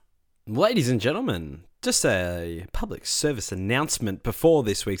Ladies and gentlemen, just a public service announcement before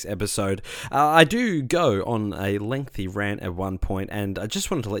this week's episode. I do go on a lengthy rant at one point, and I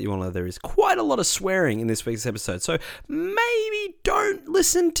just wanted to let you all know there is quite a lot of swearing in this week's episode. So maybe don't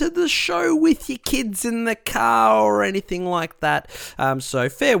listen to the show with your kids in the car or anything like that. So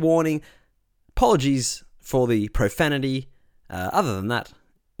fair warning, apologies for the profanity. Other than that,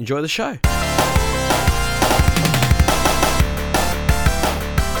 enjoy the show.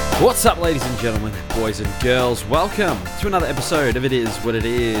 What's up, ladies and gentlemen, boys and girls? Welcome to another episode of It Is What It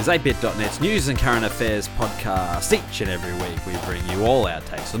Is, 8bit.net's news and current affairs podcast. Each and every week we bring you all our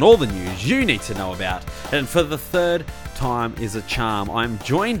takes on all the news you need to know about. And for the third time is a charm, I'm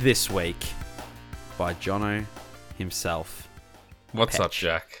joined this week by Jono himself. What's up,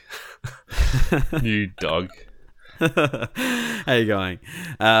 Jack? You dog. How you going?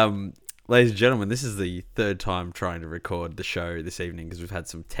 Ladies and gentlemen, this is the third time trying to record the show this evening because we've had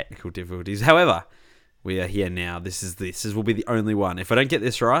some technical difficulties. However, we are here now. This will be the only one. If I don't get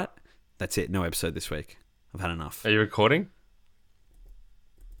this right, that's it. No episode this week. I've had enough. Are you recording?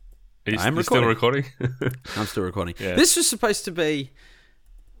 I'm still recording? I'm still recording. Yeah. This was supposed to be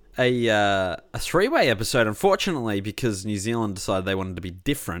a three-way episode. Unfortunately, because New Zealand decided they wanted to be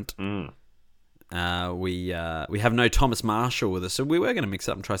different. We have no Thomas Marshall with us, so we were going to mix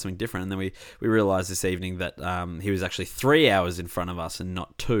up and try something different, and then we realised this evening that he was actually 3 hours in front of us and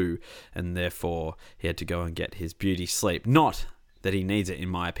not 2, and therefore he had to go and get his beauty sleep. Not that he needs it, in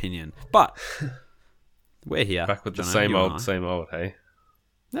my opinion, but we're here. Back with the Jono, same old, hey?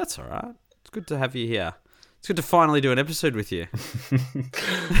 That's all right. It's good to have you here. It's good to finally do an episode with you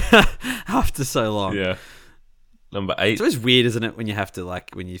after so long. Yeah. Number 8. It's always weird, isn't it, when you have to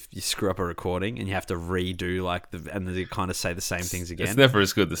when you screw up a recording and you have to redo and they kind of say the same things again. It's never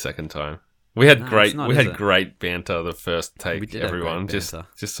as good the second time. We had great banter the first take, everyone. Just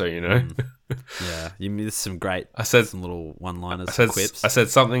so you know. Yeah, you missed some great. Some little one-liners, quips. I said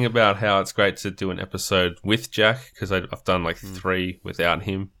something about how it's great to do an episode with Jack because I've done 3 without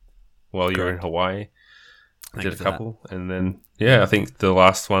him while you were in Hawaii. I did a couple, and then I think the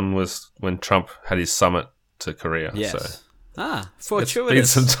last one was when Trump had his summit to Korea. Yes. So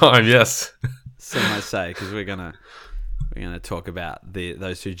Fortuitous. It's been some time, yes. Some might say, because we're gonna talk about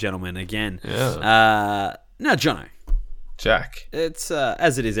those two gentlemen again. Yeah. Now, Jono. Jack. It's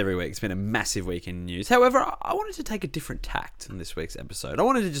as it is every week. It's been a massive week in news. However, I wanted to take a different tact in this week's episode. I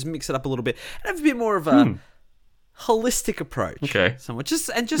wanted to just mix it up a little bit and have a bit more of a holistic approach. Okay. Somewhat. Just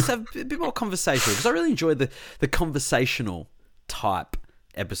have a bit more conversational, because I really enjoy the conversational type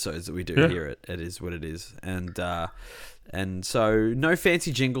episodes that we do here at It Is What It Is, and so no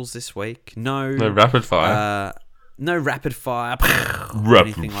fancy jingles this week, no rapid fire, no rapid fire,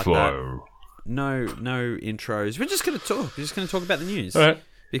 anything like that. No intros. We're just gonna talk about the news, all right,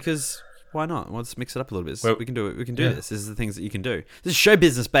 because why not? Let's mix it up a little bit. Well, we can do it. We can do this. This is the things that you can do. This is show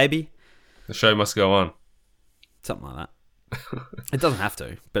business, baby. The show must go on. Something like that. It doesn't have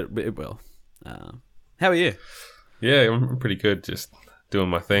to, but it will. How are you? Yeah, I'm pretty good. Just doing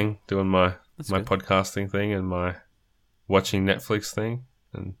my thing, doing my good. podcasting thing and my watching Netflix thing.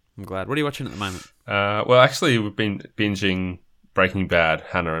 And I'm glad. What are you watching at the moment? Well, actually, we've been binging Breaking Bad.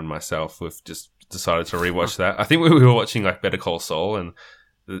 Hannah and myself. We've just decided to rewatch that. I think we were watching Better Call Saul, and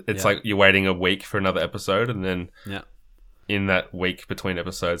it's like you're waiting a week for another episode, and then in that week between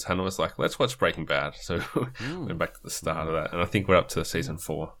episodes, Hannah was like, "Let's watch Breaking Bad." So we went back to the start of that, and I think we're up to season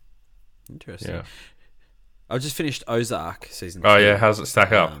 4. Interesting. Yeah. I just finished Ozark season 2. Oh yeah, how's it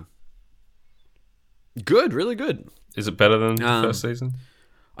stack up? Good, really good. Is it better than the first season?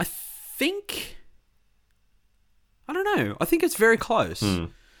 I don't know. I think it's very close.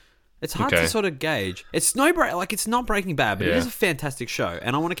 It's hard to sort of gauge. It's it's not Breaking Bad, but it is a fantastic show,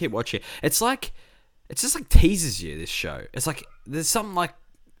 and I want to keep watching it. It's just teases you, this show. It's like there's something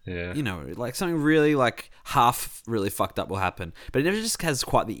something really half really fucked up will happen, but it never just has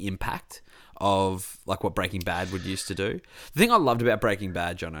quite the impact of what Breaking Bad would used to do. The thing I loved about Breaking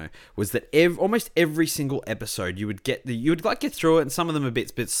Bad, Jono, was that almost every single episode you would get through it, and some of them a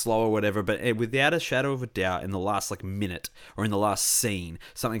bit slow or whatever, but without a shadow of a doubt, in the last minute or in the last scene,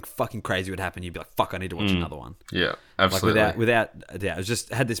 something fucking crazy would happen. You'd be like, "Fuck, I need to watch another one." Yeah, absolutely. Without it was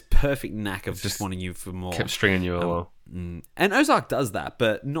just had this perfect knack of just wanting you for more. Kept stringing you along. And Ozark does that,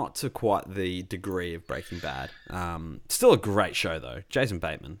 but not to quite the degree of Breaking Bad. Still a great show, though. Jason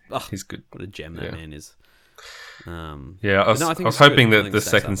Bateman. Oh, he's good. What a gem that man is. I was hoping that the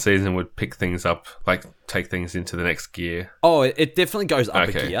second season would pick things up, take things into the next gear. Oh, it definitely goes up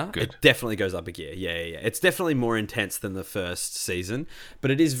a gear. Good. It definitely goes up a gear. Yeah. It's definitely more intense than the first season,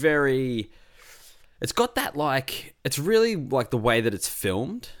 but it is very... It's got that, it's really, the way that it's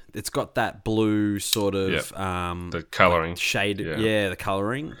filmed. it's got that blue sort of the coloring shade. Yeah, the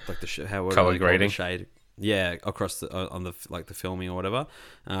coloring, like how color grading shade. Yeah, across the on the like the filming or whatever,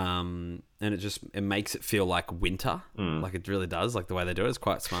 and it makes it feel like winter, like it really does. Like the way they do it is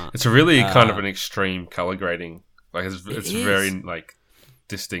quite smart. It's a really kind of an extreme color grading. Like it's very like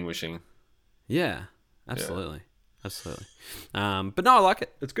distinguishing. Yeah, absolutely, absolutely. But no, I like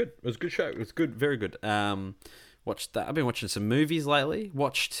it. It's good. It was a good show. It was good, very good. Watched that. I've been watching some movies lately.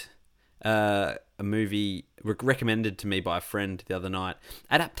 Watched a movie recommended to me by a friend the other night.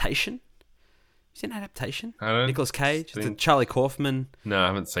 Adaptation. You seen Adaptation? Nicolas Cage, the Charlie Kaufman. No, I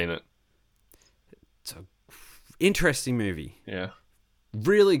haven't seen it. It's an interesting movie. Yeah,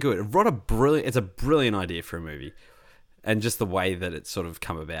 really good. It's a brilliant idea for a movie, and just the way that it's sort of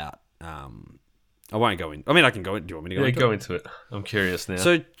come about. I won't go in. I mean, I can go in. Do you want me to go into it? Yeah, go into it. I'm curious now.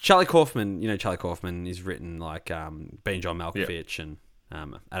 So Charlie Kaufman, Charlie Kaufman is written like Being John Malkovich and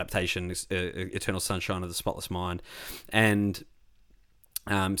Adaptation, Eternal Sunshine of the Spotless Mind, and.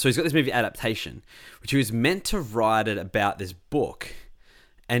 So he's got this movie Adaptation, which he was meant to write it about this book,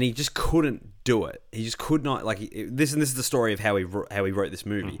 and he just couldn't do it. He just could not this. And this is the story of how he wrote this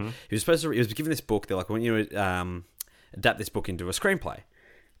movie. Mm-hmm. He was given this book. They're like, "I want you to adapt this book into a screenplay."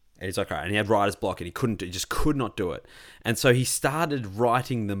 And he's like, "All right." And he had writer's block, and he just could not do it. And so he started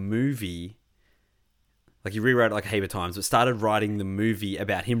writing the movie. Like he rewrote it like a heap of times, but started writing the movie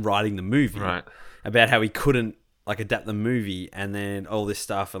about him writing the movie, right? About how he couldn't. Like adapt the movie and then all this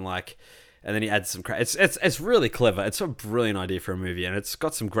stuff and then he adds some it's really clever. It's a brilliant idea for a movie and it's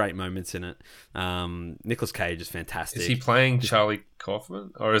got some great moments in it. Nicolas Cage is fantastic. Is he playing Charlie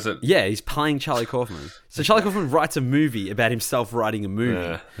Kaufman or is it? Yeah, he's playing Charlie Kaufman. So Charlie Kaufman writes a movie about himself writing a movie.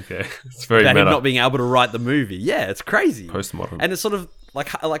 Yeah, okay. It's very about meta. him not being able to write the movie. Yeah, it's crazy. Postmodern. And it's sort of like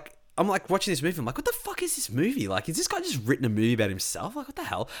I'm like watching this movie. I'm like, what the fuck is this movie? Like, is this guy just written a movie about himself? Like, what the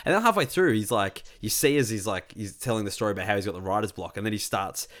hell? And then halfway through, he's like, you see as he's telling the story about how he's got the writer's block, and then he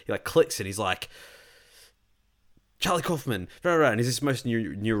clicks and he's like, Charlie Kaufman, and he's this most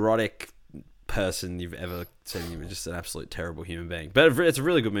neurotic person you've ever seen. He was just an absolute terrible human being. But it's a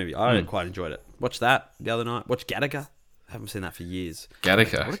really good movie. I quite enjoyed it. Watched that the other night. Watched Gattaca. I haven't seen that for years.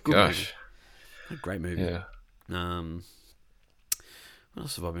 Gattaca, what a good gosh, movie. What a great movie. Yeah. What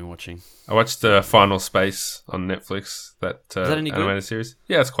else have I been watching? I watched Final Space on Netflix. That Is that any animated good? series.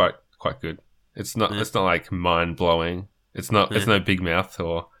 Yeah, it's quite good. It's not like mind blowing. It's no Big Mouth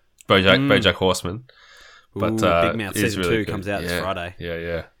or BoJack Horseman. But Big Mouth season really 2 comes out this Friday.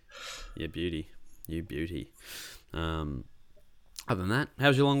 Yeah. You beauty. Other than that, how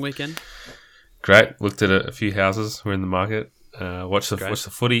was your long weekend? Great. Looked at a few houses. We're in the market. Watched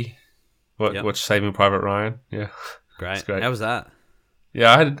the footy. Watched Saving Private Ryan. Yeah, great. It's great. How was that?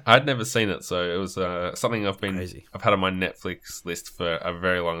 Yeah, I'd never seen it, so it was something I've had on my Netflix list for a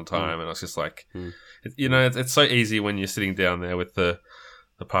very long time, and I was just like, it's so easy when you're sitting down there with the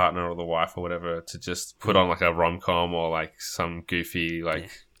partner or the wife or whatever to just put on like a rom-com or like some goofy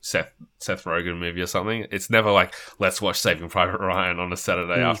Seth Rogen movie or something. It's never like, let's watch Saving Private Ryan on a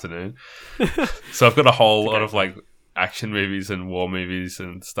Saturday afternoon. So I've got a whole lot of like action movies and war movies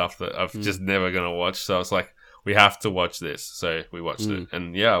and stuff that I've just never gonna watch. So I was like, we have to watch this. So we watched it,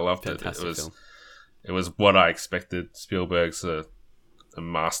 and I loved Fantastic it. film. It was what I expected. Spielberg's a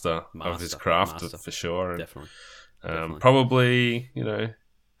master of his craft for sure. And, Definitely. Probably,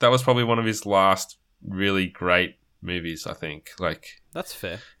 that was probably one of his last really great movies, I think. Like, that's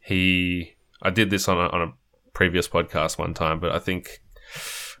fair. I did this on a previous podcast one time, but I think,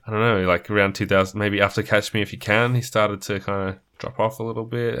 I don't know, like around 2000, maybe after Catch Me If You Can, he started to kind of drop off a little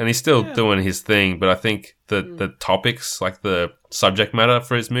bit, and he's still doing his thing, but I think the topics, like the subject matter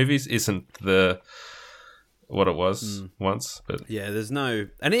for his movies, isn't what it was once. But there's no,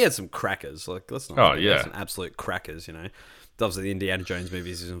 and he had some crackers. Like, let's not. Some absolute crackers. Obviously the Indiana Jones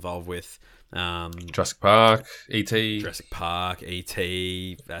movies he's involved with. Jurassic Park, E.T.,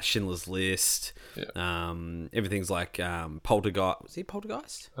 Schindler's List. Yeah. Everything's like Poltergeist. Was he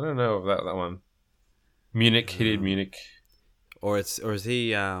Poltergeist? I don't know about that one. Munich. He did Munich. Or is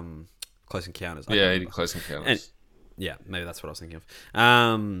he Close Encounters? He did Close Encounters. Maybe that's what I was thinking of.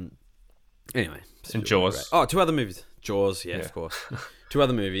 Anyway. And Jaws. Oh, 2 other movies. Jaws, of course. 2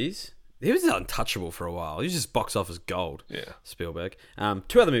 other movies. He was untouchable for a while. He was just box office gold. Yeah. Spielberg. 2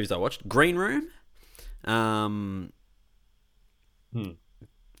 other movies I watched. Green Room. I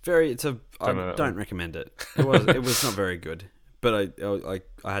don't recommend it. It was not very good. But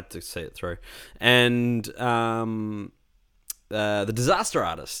I had to see it through. And The Disaster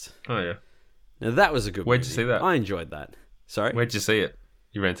Artist. Oh yeah. Now that was a good movie. Where'd you see that? I enjoyed that. Sorry? Where'd you see it?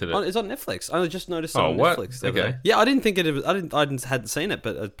 You rented it. It's on Netflix. I just noticed it Oh, on what? Netflix. The other Okay. day. Yeah, I didn't think it. Hadn't seen it,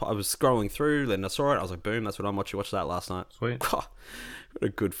 but I was scrolling through, then I saw it. I was like, boom, that's what I'm watching. Watched that last night. Sweet. What a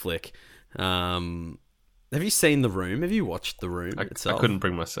good flick. Have you seen The Room? Have you watched The Room I itself? couldn't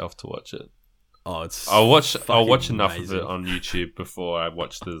bring myself to watch it. Oh, it's. I'll watch fucking enough amazing. of it on YouTube before I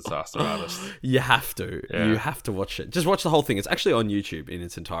watch The Disaster Artist. You have to. Yeah. You have to watch it. Just watch the whole thing. It's actually on YouTube in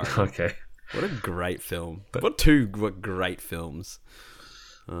its entirety. Okay. What a great film. What great films.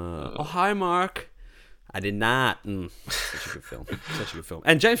 Oh, hi, Mark. I did not. Such a good film. Such a good film.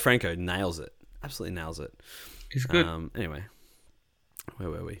 And James Franco nails it. Absolutely nails it. He's good. Anyway,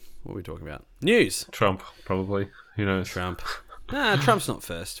 where were we? What were we talking about? News. Trump, probably. Who knows? Trump. Nah, Trump's not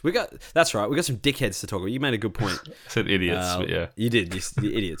first. That's right. We got some dickheads to talk about. You made a good point. I said idiots, but yeah. You did.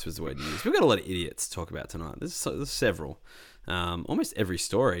 The idiots was the word you used. We've got a lot of idiots to talk about tonight. There's several. Almost every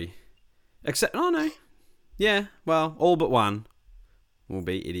story. Except, oh no. Yeah, well, all but one will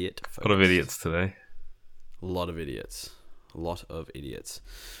be idiot. A lot of idiots today. A lot of idiots.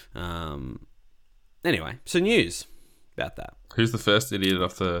 Anyway, so news about that. Who's the first idiot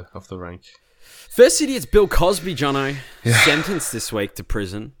off the rank? First idiot's Bill Cosby, Jono. Sentenced this week to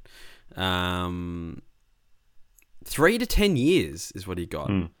prison. 3 to 10 years is what he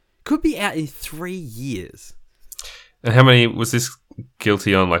got. Could be out in 3 years. And how many was this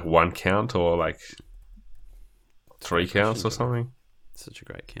guilty on? Like one count or like 3 counts or something? Such a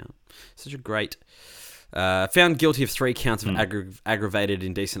great count. Such a great. Found guilty of 3 counts of aggravated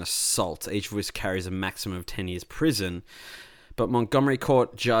indecent assault, each of which carries a maximum of 10 years prison. But Montgomery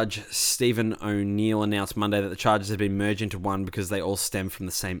Court Judge Stephen O'Neill announced Monday that the charges had been merged into one because they all stem from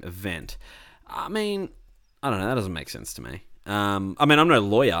the same event. I mean, I don't know. That doesn't make sense to me. I mean, I'm no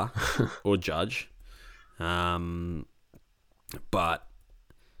lawyer or judge. But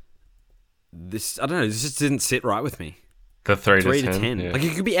this, I don't know, this just didn't sit right with me. The 3 to to 10. Yeah. Like,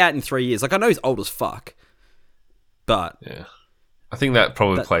 he could be out in 3 years. Like, I know he's old as fuck. But... yeah. I think that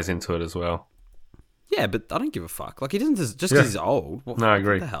probably plays into it as well. Yeah, but I don't give a fuck. Like, he doesn't just because he's old. No, I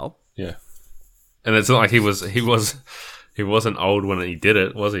agree. What the hell? Yeah. And it's not like he wasn't old when he did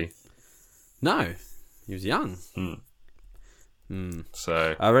it, was he? No. He was young.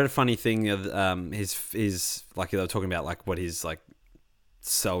 So I read a funny thing of his like they were talking about like what his like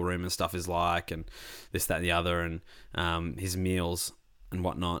cell room and stuff is like and this, that and the other and his meals and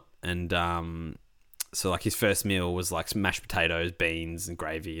whatnot. And so like his first meal was like some mashed potatoes, beans and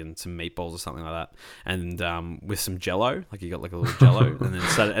gravy and some meatballs or something like that. And with some Jello, like he got like a little Jello and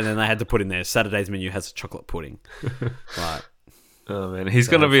then they had to put in there Saturday's menu has a chocolate pudding. Like, oh man, he's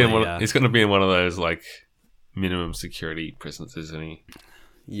gonna be in one of those like minimum security prisons, isn't he?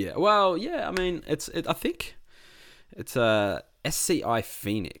 Yeah. Well, yeah. I mean, I think it's SCI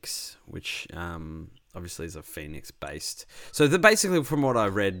Phoenix, which obviously is a Phoenix-based. So basically, from what I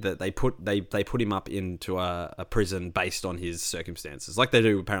read, that they put him up into a prison based on his circumstances, like they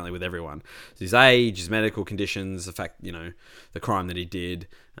do apparently with everyone. So his age, his medical conditions, the fact the crime that he did.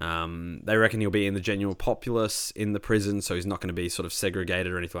 They reckon he'll be in the general populace in the prison, so he's not going to be sort of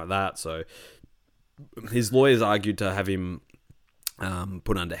segregated or anything like that. So his lawyers argued to have him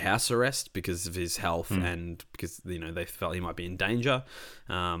put under house arrest because of his health and because they felt he might be in danger.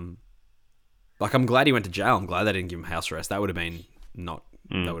 Like I'm glad he went to jail. I'm glad they didn't give him house arrest. That would have been not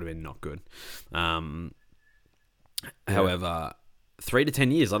good. However, 3 to 10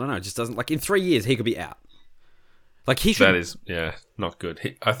 years, I don't know. It just doesn't like in 3 years he could be out. Like he should. That is not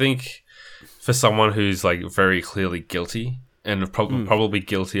good. I think for someone who's like very clearly guilty and probably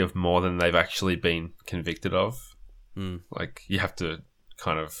guilty of more than they've actually been convicted of. Like you have to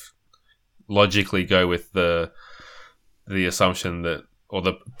kind of logically go with the assumption that, or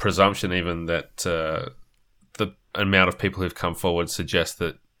the presumption even that the amount of people who've come forward suggest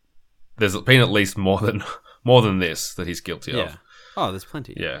that there's been at least more than this that he's guilty of. Oh, there's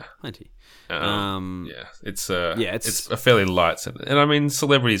plenty. Yeah, plenty. It's a fairly light sentence, and I mean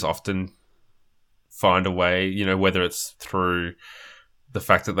celebrities often find a way, whether it's through the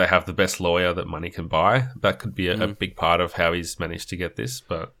fact that they have the best lawyer that money can buy. That could be a big part of how he's managed to get this.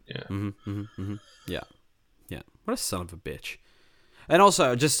 But yeah, yeah. What a son of a bitch. And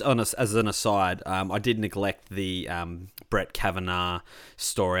also, just as an aside, I did neglect the Brett Kavanaugh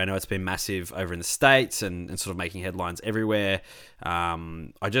story. I know it's been massive over in the States and sort of making headlines everywhere. I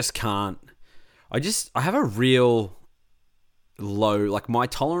have a real low, like my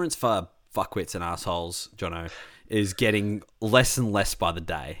tolerance for fuckwits and assholes, Jono, is getting less and less by the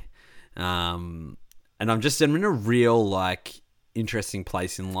day. And I'm in a real, like, interesting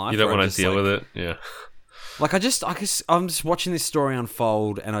place in life. You don't want to deal with it? Yeah. Like, I'm just watching this story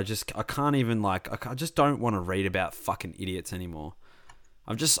unfold and I just don't want to read about fucking idiots anymore.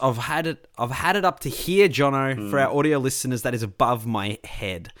 I've had it up to here, Jono. For our audio listeners, that is above my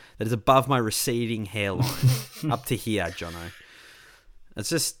head. That is above my receding hairline. Up to here, Jono. It's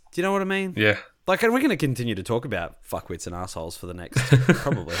just, do you know what I mean? Yeah. Like, and we're going to continue to talk about fuckwits and assholes for the next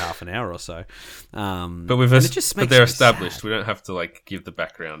probably half an hour or so. But but they're established. Sad. We don't have to like give the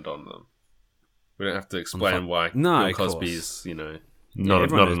background on them. We don't have to explain why Bill Cosby's,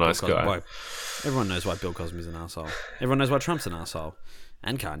 not a nice guy. Everyone knows why Bill Cosby's an asshole. Everyone knows why Trump's an asshole.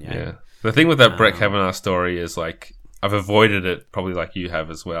 And Kanye. Yeah. The thing with that Brett Kavanaugh story is like, I've avoided it probably like you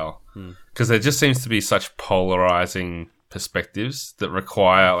have as well. Because there just seems to be such polarizing perspectives that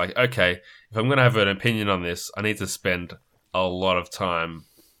require like, okay, if I'm going to have an opinion on this, I need to spend a lot of time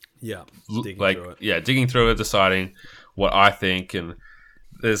digging through it, deciding what I think. And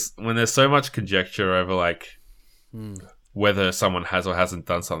when there's so much conjecture over like whether someone has or hasn't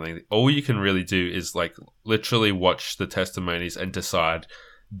done something, all you can really do is like literally watch the testimonies and decide,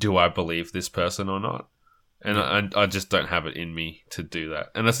 do I believe this person or not? And I just don't have it in me to do that.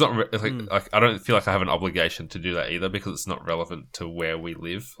 And it's not like I don't feel like I have an obligation to do that either, because it's not relevant to where we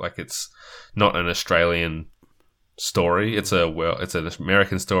live. Like, it's not an Australian story. It's an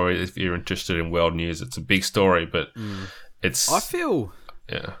American story. If you're interested in world news, it's a big story, but it's. I feel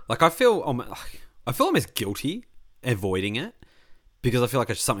almost guilty avoiding it, because I feel like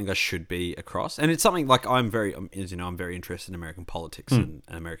it's something I should be across, and it's something like I'm very interested in American politics and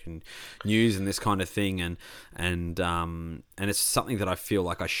American news and this kind of thing, and it's something that I feel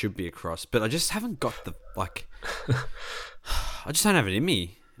like I should be across, but I just haven't got the like. I just don't have it in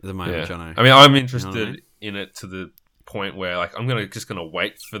me at the moment, Jono. I mean, I'm interested in it to the point where like I'm just gonna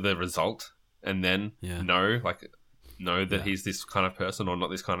wait for the result and then know that he's this kind of person or not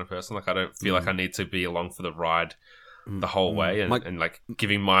this kind of person. Like, I don't feel like I need to be along for the ride the whole way and like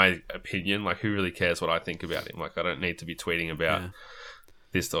giving my opinion. Like, who really cares what I think about him? Like, I don't need to be tweeting about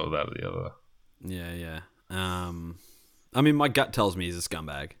this or that or the other. Yeah. I mean, my gut tells me he's a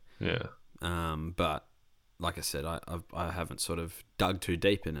scumbag. Yeah. But like I said, I haven't sort of dug too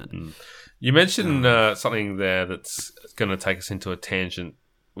deep in it. You mentioned something there that's going to take us into a tangent,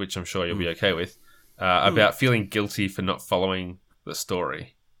 which I'm sure you'll be okay with, about feeling guilty for not following the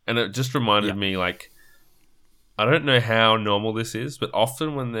story. And it just reminded me, like, I don't know how normal this is, but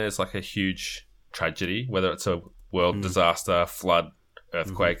often when there's like a huge tragedy, whether it's a world disaster, flood,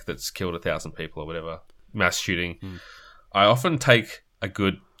 earthquake that's killed 1,000 people or whatever, mass shooting, I often take a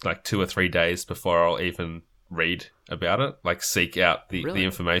good like 2 or 3 days before I'll even read about it, like seek out the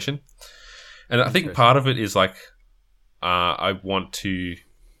information. And I think part of it is like I want to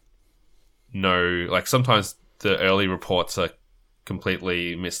know, like, sometimes the early reports are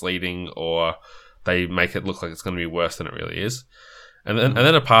completely misleading, or they make it look like it's going to be worse than it really is. And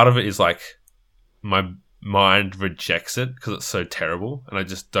then a part of it is like my mind rejects it because it's so terrible, and I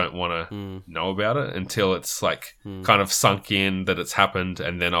just don't want to know about it until it's like kind of sunk in that it's happened,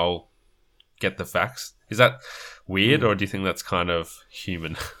 and then I'll get the facts. Is that weird, or do you think that's kind of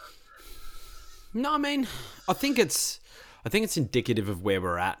human? No, I mean, I think it's indicative of where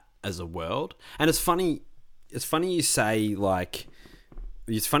we're at as a world. And it's funny you say, like,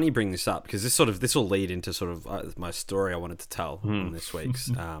 it's funny you bring this up, because this will lead into sort of my story I wanted to tell on this week's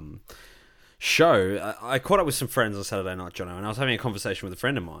show. I caught up with some friends on Saturday night, Jono, and I was having a conversation with a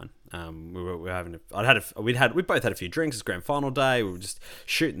friend of mine. We both had a few drinks. It's grand final day. We were just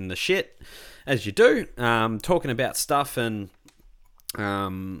shooting the shit, as you do, talking about stuff, and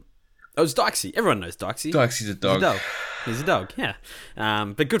it was Dykesy. Everyone knows Dykesy. Dykesy's a dog. He's a dog, yeah.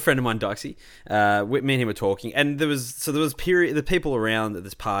 But good friend of mine, Dykesy. Me and him were talking, and there was the people around at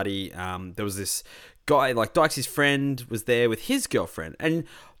this party. There was this guy, like Dykesy's friend, was there with his girlfriend, and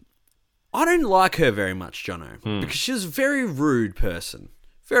I don't like her very much, Jono, because she was a very rude person,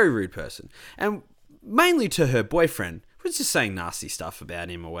 and mainly to her boyfriend, who was just saying nasty stuff about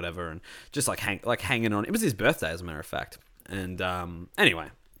him or whatever, and just like hanging on. It was his birthday, as a matter of fact. And anyway.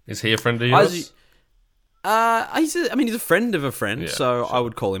 Is he a friend of yours? He's a friend of a friend, so sure. I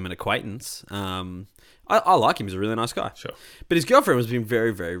would call him an acquaintance. I like him; he's a really nice guy. Sure. But his girlfriend was being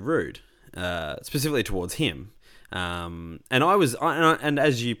very, very rude, specifically towards him. And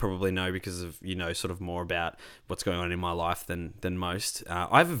as you probably know, because of sort of more about what's going on in my life than most.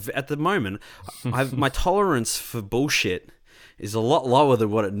 At the moment, my tolerance for bullshit is a lot lower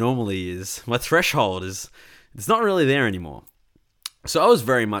than what it normally is. My threshold it's not really there anymore. So I was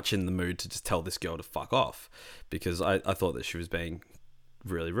very much in the mood to just tell this girl to fuck off, because I thought that she was being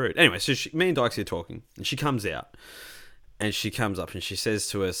really rude. Anyway, so me and Dykesy are talking, and she comes out, and she comes up and she says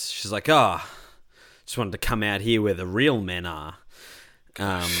to us, she's like, just wanted to come out here where the real men are.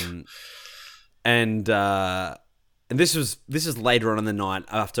 And and this is later on in the night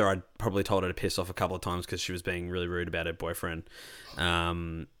after I'd probably told her to piss off a couple of times because she was being really rude about her boyfriend.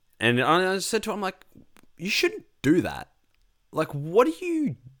 And I said to her, I'm like, you shouldn't do that. Like, what are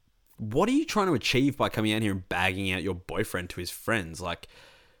you trying to achieve by coming out here and bagging out your boyfriend to his friends? Like,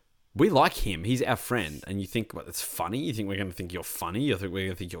 we like him. He's our friend. And you think, what, it's funny? You think we're going to think you're funny? You think we're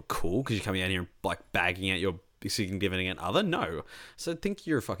going to think you're cool because you're coming out here and, like, bagging out your significant other? No. So I think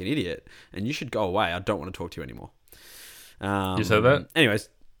you're a fucking idiot and you should go away. I don't want to talk to you anymore. You said that? Anyways,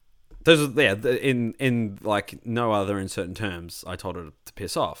 those are, in like no other uncertain terms, I told her to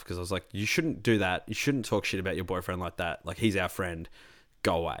piss off because I was like, you shouldn't do that. You shouldn't talk shit about your boyfriend like that. Like, he's our friend.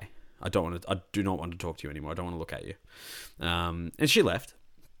 Go away. I do not want to talk to you anymore. I don't want to look at you. And she left,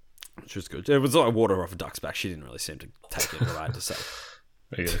 which was good. It was like water off a duck's back. She didn't really seem to take it what I had to say.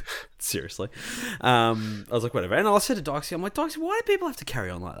 Seriously. I was like, whatever. And I said to Doxy, I'm like, Doxy, why do people have to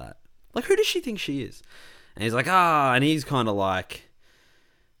carry on like that? Like, who does she think she is? And he's like, and he's kind of like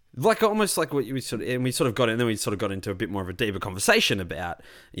almost like what we sort of got in, and then we sort of got into a bit more of a deeper conversation about,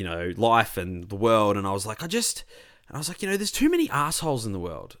 you know, life and the world. And I was like, you know, there's too many assholes in the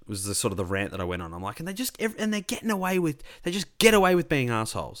world. It was the sort of the rant that I went on. I'm like, and they just get away with being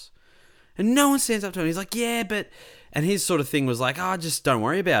assholes. And no one stands up to him. He's like, yeah, but, and his sort of thing was like, just don't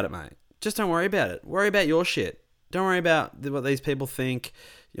worry about it, mate. Just don't worry about it. Worry about your shit. Don't worry about what these people think,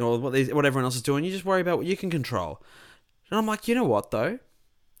 you know, what everyone else is doing. You just worry about what you can control. And I'm like, you know what, though?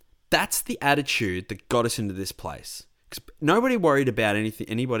 That's the attitude that got us into this place. Because nobody worried about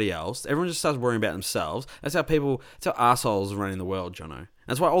anybody else. Everyone just starts worrying about themselves. That's how assholes are running the world, Jono.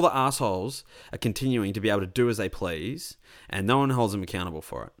 That's why all the assholes are continuing to be able to do as they please, and no one holds them accountable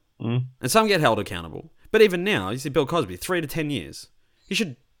for it. Mm. And some get held accountable. But even now, you see Bill Cosby, 3 to 10 years.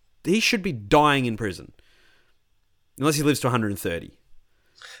 He should be dying in prison. Unless he lives to 130. Do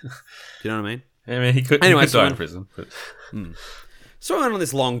you know what I mean? I mean, he could die in prison. But... So I went on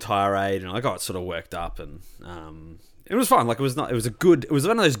this long tirade, and I got sort of worked up, and it was fun. Like, it was one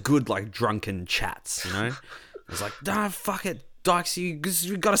of those good, like, drunken chats, you know? It was like, fuck it, Dykes, you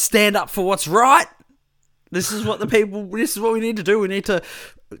got to stand up for what's right. This is what we need to do. We need to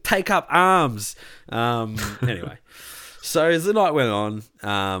take up arms. Anyway, so as the night went on,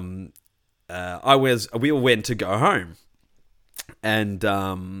 we all went to go home, and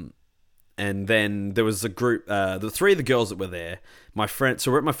then there was a group, the 3 of the girls that were there,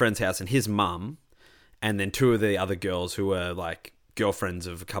 so we're at my friend's house, and his mum, and then 2 of the other girls who were like girlfriends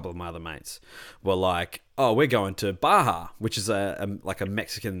of a couple of my other mates were like, oh, we're going to Baja, which is a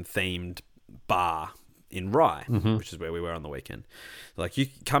Mexican themed bar in Rye, which is where we were on the weekend. Like, you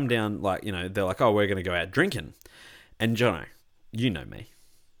come down, like, you know, they're like, oh, we're going to go out drinking. And Jono, you know me.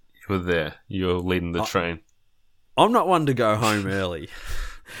 You were there. You were leading the train. I'm not one to go home early.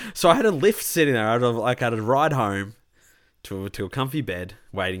 So I had a lift sitting there. I had a ride home to a comfy bed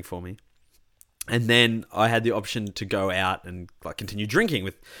waiting for me. And then I had the option to go out and, like, continue drinking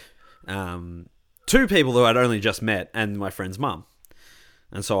with 2 people who I'd only just met and my friend's mum.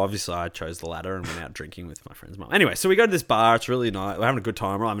 And so obviously I chose the latter and went out drinking with my friend's mum. Anyway, so we go to this bar. It's really nice. We're having a good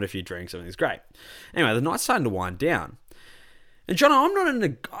time. We're having a few drinks. Everything's great. Anyway, the night's starting to wind down. And John, I'm not in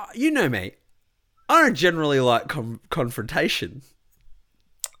a... You know me. I don't generally like confrontation.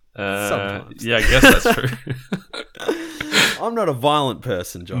 Sometimes. Yeah, I guess that's true. I'm not a violent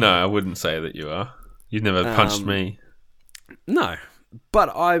person, John. No, I wouldn't say that you are. You've never punched me. No, but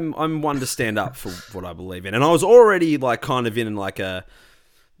I'm one to stand up for what I believe in, and I was already like kind of in like a,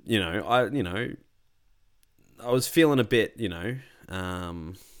 I was feeling a bit,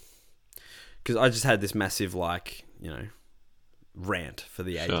 because I just had this massive rant for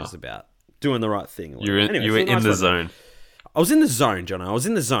the ages about doing the right thing. You were in the zone. I was in the zone, John. I was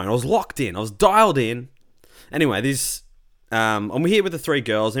in the zone. I was locked in. I was dialed in. Anyway, and we're here with the 3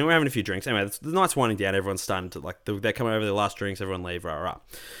 girls, and we're having a few drinks. Anyway, the night's winding down. Everyone's starting to, they're coming over their last drinks. Everyone leave, rah.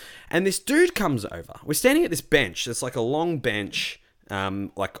 And this dude comes over. We're standing at this bench. It's like a long bench, and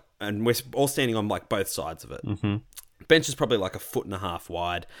we're all standing on, both sides of it. Mm-hmm. Bench is probably 1.5 foot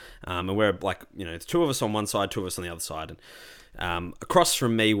wide, and we're, 2 of us on one side, 2 of us on the other side. And across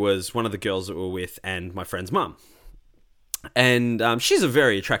from me was one of the girls that we were with and my friend's mum. And she's a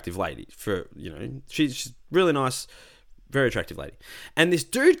very attractive lady. She's really nice, very attractive lady. And this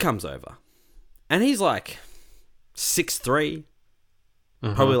dude comes over, and he's 6'3",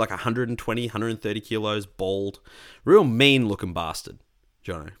 probably 120, 130 kilos, bald, real mean looking bastard,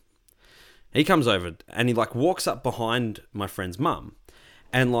 Jono. He comes over and he walks up behind my friend's mum,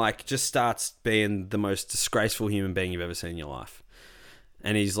 and just starts being the most disgraceful human being you've ever seen in your life.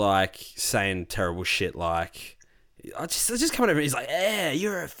 And he's saying terrible shit I just coming over and he's like, yeah,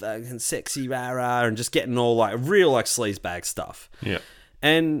 you're a fucking sexy rah, and just getting all like real like sleazebag stuff. Yeah.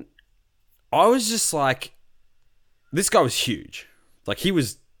 And I was just like, this guy was huge. Like, he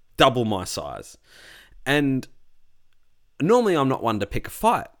was double my size. And normally I'm not one to pick a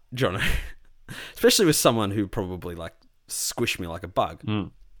fight, Jono. Especially with someone who probably like squished me like a bug.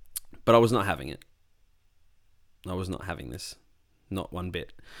 Mm. But I was not having it. I was not having this. Not one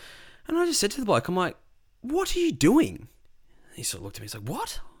bit. And I just said to the bloke, I'm like, what are you doing? He sort of looked at me, he's like,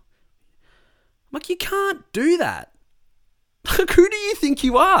 what? I'm like, you can't do that. Like, who do you think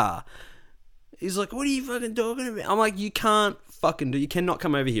you are? He's like, what are you fucking talking about? I'm like, you can't fucking you cannot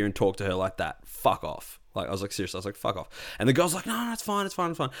come over here and talk to her like that. Fuck off. Like, I was like, seriously, I was like, fuck off. And the girl's like, no, it's fine.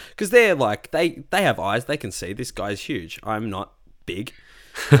 Because they're like, they have eyes, they can see this guy's huge. I'm not big.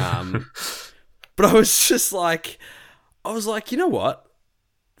 But I was just like, you know what?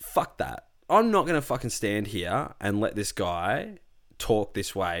 Fuck that. I'm not going to fucking stand here and let this guy talk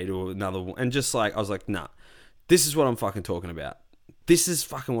this way to another one. And just like, I was like, nah, this is what I'm fucking talking about. This is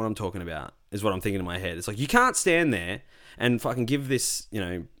fucking what I'm talking about, is what I'm thinking in my head. It's like, you can't stand there and fucking give this, you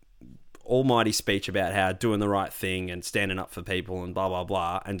know, almighty speech about how doing the right thing and standing up for people and blah, blah,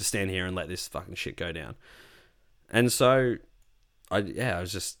 blah, and just stand here and let this fucking shit go down. And so, I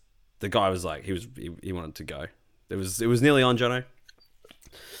was just, the guy was like, he wanted to go. It was nearly on, Jono.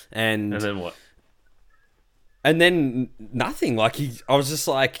 And then what? And then nothing. Like, I just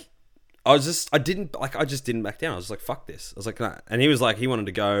didn't back down. I was like, fuck this. I was like, nah. And he was like, he wanted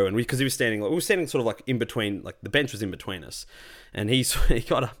to go, and because he was standing, we were standing sort of like in between, like the bench was in between us, and he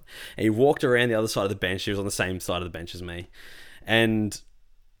got up and he walked around the other side of the bench. He was on the same side of the bench as me, and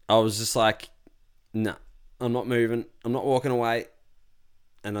I was just like, nah, I'm not moving. I'm not walking away.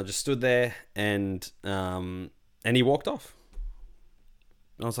 And I just stood there, and he walked off.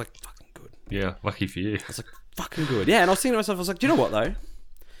 And I was like, fucking good. Yeah, lucky for you. I was like, fucking good. Yeah, and I was thinking to myself, I was like, do you know what though?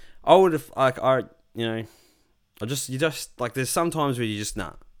 I would have, like, you just, like, there's some times where you just,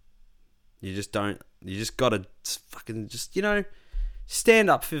 nah. You just don't, you just gotta fucking just, you know, stand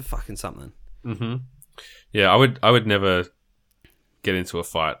up for fucking something. Mm-hmm. Yeah, I would never get into a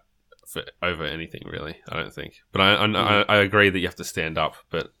fight over anything, really, I don't think. But I agree that you have to stand up,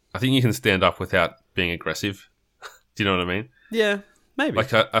 but I think you can stand up without being aggressive. Do you know what I mean? Yeah, maybe.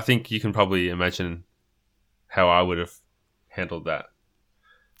 Like, I think you can probably imagine how I would have handled that.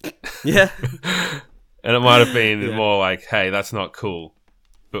 Yeah. And it might have been more like, hey, that's not cool,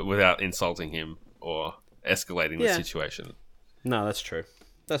 but without insulting him or escalating the situation. No, that's true.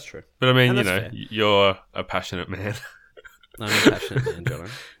 That's true. But I mean, you know, you're a passionate man. I'm a passionate man, John.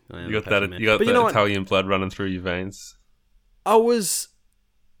 You got that Italian blood running through your veins. I was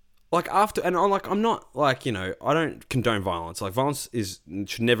like, after, and I'm not like, you know, I don't condone violence. Like, violence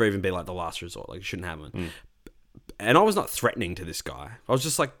should never even be like the last resort. Like, you shouldn't have it. And I was not threatening to this guy. I was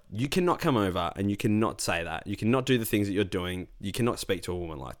just like, you cannot come over and you cannot say that. You cannot do the things that you're doing. You cannot speak to a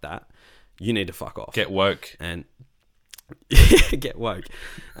woman like that. You need to fuck off. Get woke. And get woke.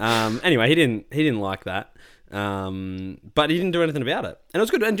 Anyway, he didn't like that. But he didn't do anything about it. And it was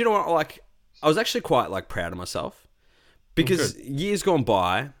good. And you know what? Like, I was actually quite like proud of myself, because years gone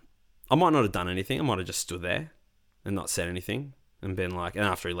by, I might not have done anything. I might have just stood there and not said anything and been like, and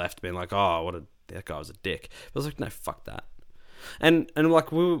after he left, been like, oh, that guy was a dick. But I was like, no, fuck that. And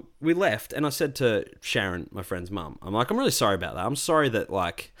like, we left, and I said to Sharon, my friend's mum, I'm like, I'm really sorry about that. I'm sorry that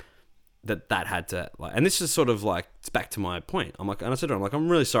like that had to, like, and this is sort of like, it's back to my point. I'm like, and I said to her, I'm like, I'm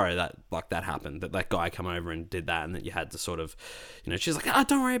really sorry that like that happened, that guy come over and did that, and that you had to sort of, you know, she's like, oh,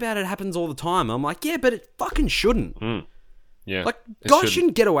 don't worry about it. It happens all the time. I'm like, yeah, but it fucking shouldn't. Yeah. Like, guys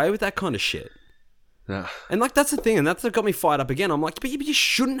shouldn't get away with that kind of shit. Yeah. And like, that's the thing, and that's what got me fired up again. I'm like, but you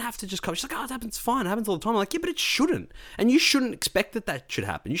shouldn't have to just come. She's like, oh, it happens, fine, it happens all the time. I'm like, yeah, but it shouldn't. And you shouldn't expect that should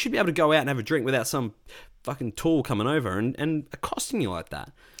happen. You should be able to go out and have a drink without some fucking tool coming over and accosting you like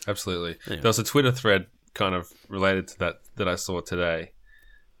that. Absolutely. Anyway. There was a Twitter thread kind of related to that I saw today.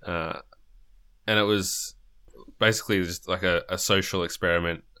 And it was basically just like a social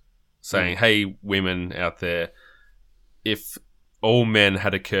experiment saying, hey, women out there, if all men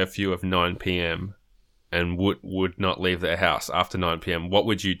had a curfew of 9 p.m. and would not leave their house after 9 p.m., what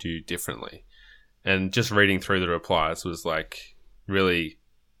would you do differently? And just reading through the replies was like really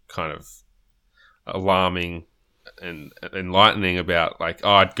kind of alarming and enlightening about like,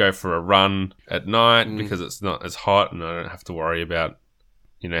 oh, I'd go for a run at night because it's not as hot and I don't have to worry about,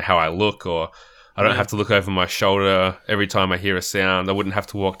 you know, how I look, or I don't have to look over my shoulder every time I hear a sound. I wouldn't have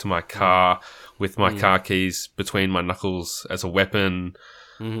to walk to my car with my car keys between my knuckles as a weapon.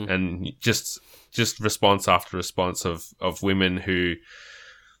 And just response after response of women who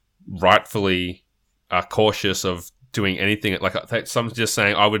rightfully are cautious of doing anything. Like some just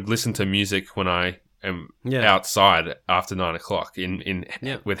saying, I would listen to music when I am outside after 9 o'clock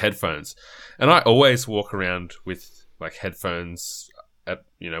with headphones, and I always walk around with like headphones at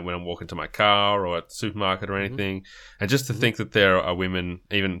when I'm walking to my car or at the supermarket or anything. And just to think that there are women,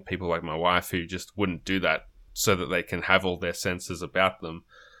 even people like my wife, who just wouldn't do that so that they can have all their senses about them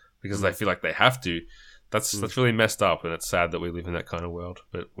because they feel like they have to. That's really messed up, and it's sad that we live in that kind of world,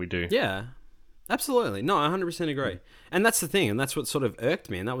 but we do. Yeah. Absolutely. No, I 100% agree. And that's the thing, and that's what sort of irked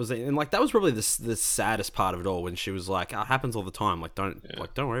me, and that was probably the saddest part of it all, when she was like, "It happens all the time. Like, don't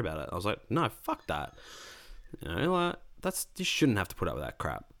worry about it." I was like, "No, fuck that." Like you shouldn't have to put up with that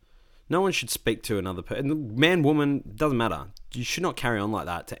crap. No one should speak to another person. Man, woman, doesn't matter. You should not carry on like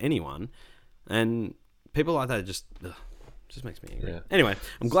that to anyone. And people like that just makes me angry. Yeah. Anyway,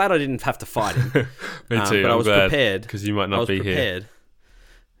 I'm glad I didn't have to fight him. Me too. But I was prepared because you might not be here.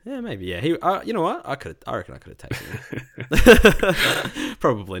 Yeah, maybe. Yeah, you know what? I reckon I could have taken him.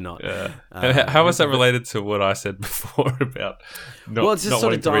 Probably not. Yeah. How was that related to what I said before about? It's just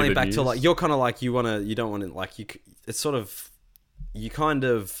sort of dialing back to like you're kind of like you don't want to like you. It's sort of you kind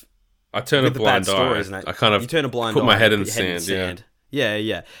of. I turn a blind eye. I kind of you turn a blind put eye, my head in the sand.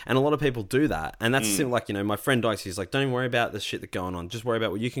 Yeah. And a lot of people do that. And that's like, my friend Dykes, he's like, don't worry about the shit that's going on. Just worry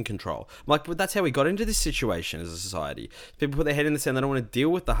about what you can control. I'm like, but that's how we got into this situation as a society. People put their head in the sand. They don't want to deal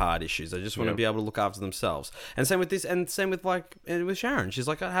with the hard issues. They just want to be able to look after themselves. And same with this, and same with with Sharon. She's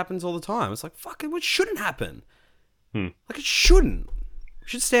like, it happens all the time. It's like, fuck it, it shouldn't happen. Like, it shouldn't. We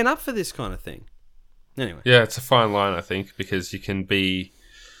should stand up for this kind of thing. Anyway. Yeah, it's a fine line, I think, because you can be,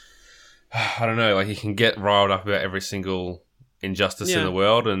 I don't know, like you can get riled up about every single injustice in the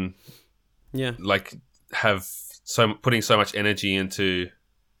world, and like have putting so much energy into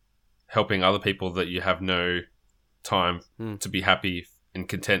helping other people that you have no time to be happy and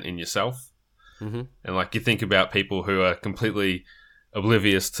content in yourself. And like you think about people who are completely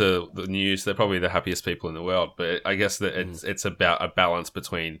oblivious to the news, they're probably the happiest people in the world. But I guess that it's about a balance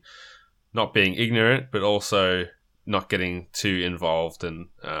between not being ignorant but also not getting too involved, and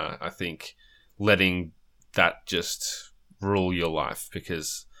I think letting that just rule your life,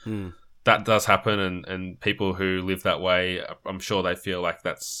 because that does happen, and people who live that way, I'm sure they feel like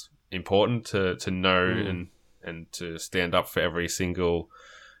that's important to know and to stand up for every single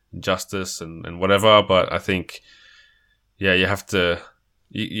injustice and whatever. But I think you have to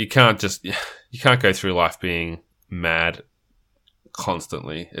you can't go through life being mad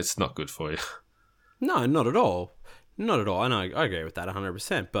constantly. It's not good for you. No, not at all. Not at all. I agree with that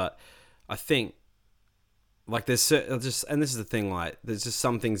 100%, but I think like there's just, and this is the thing, like there's just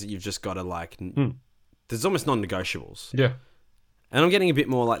some things that you've just got to like. There's almost non-negotiables. Yeah. And I'm getting a bit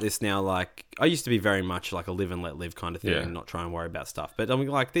more like this now. Like I used to be very much like a live and let live kind of thing, and not try and worry about stuff. But I'm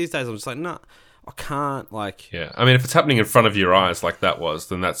like these days, I'm just like, no, I can't. Like, yeah. I mean, if it's happening in front of your eyes, like that was,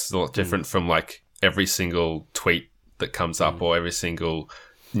 then that's a lot different from like every single tweet that comes up or every single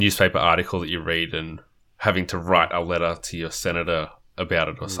newspaper article that you read and having to write a letter to your senator about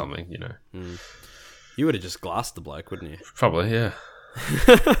it or something. You would have just glassed the bloke, wouldn't you? Probably, yeah.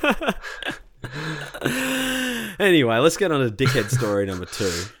 Anyway, let's get on to dickhead story number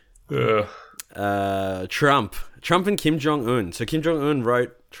 2. Trump and Kim Jong-un. So Kim Jong-un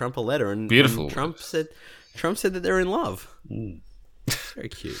wrote Trump a letter, and beautiful. And Trump said that they're in love. Very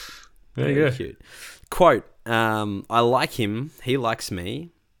cute. Very cute. Quote: "I like him. He likes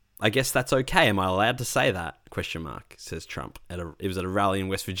me. I guess that's okay. Am I allowed to say that?" ? Says Trump. It was at a rally in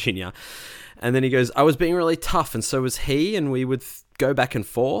West Virginia. And then he goes, "I was being really tough, and so was he, and we would go back and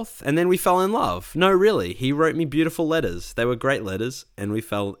forth, and then we fell in love. No, really. He wrote me beautiful letters. They were great letters, and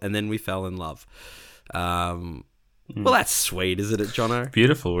then we fell in love." Well, that's sweet, isn't it, Jono?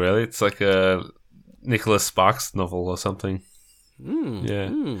 Beautiful, really. It's like a Nicholas Sparks novel or something.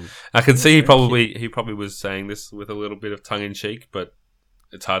 I can see he probably was saying this with a little bit of tongue in cheek, but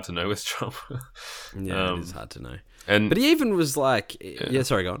it's hard to know with Trump. It is hard to know. But he even was like,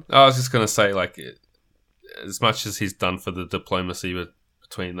 sorry, go on. I was just going to say, like, as much as he's done for the diplomacy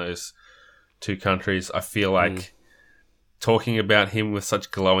between those two countries, I feel like talking about him with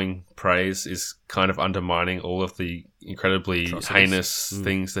such glowing praise is kind of undermining all of the incredibly heinous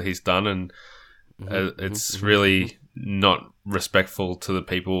things that he's done, and it's really not respectful to the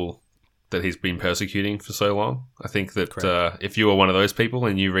people that he's been persecuting for so long. I think that if you were one of those people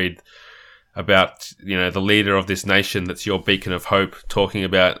and you read about, the leader of this nation that's your beacon of hope talking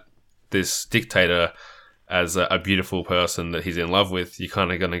about this dictator as a beautiful person that he's in love with, you're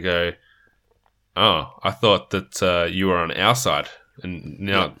kind of going to go, oh, I thought that you were on our side, and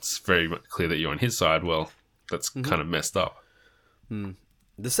now it's very clear that you're on his side. Well, that's kind of messed up.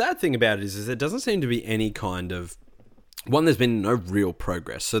 The sad thing about it is there doesn't seem to be any kind of one. There's been no real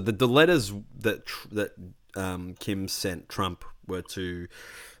progress. So the letters that Kim sent Trump were to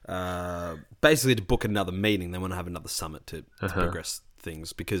basically to book another meeting. They want to have another summit to progress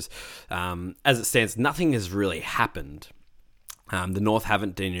things because as it stands, nothing has really happened. The North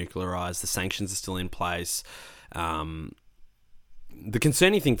haven't denuclearized. The sanctions are still in place. The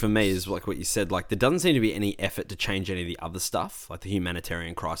concerning thing for me is like what you said, like there doesn't seem to be any effort to change any of the other stuff, like the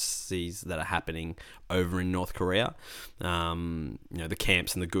humanitarian crises that are happening over in North Korea. The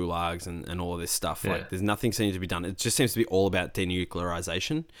camps and the gulags and all of this stuff. Yeah. Like there's nothing seems to be done. It just seems to be all about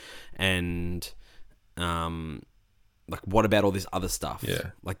denuclearization and like what about all this other stuff?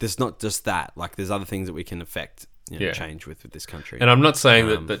 Yeah. Like there's not just that. Like there's other things that we can affect, change with this country. And I'm not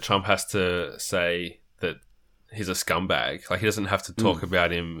saying that Trump has to say that he's a scumbag. Like he doesn't have to talk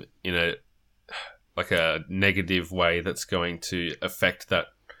about him in a negative way that's going to affect that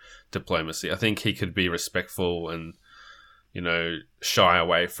diplomacy. I think he could be respectful and shy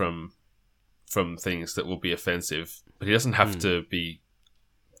away from things that will be offensive, but he doesn't have to be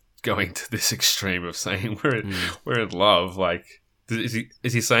going to this extreme of saying we're in love. Like is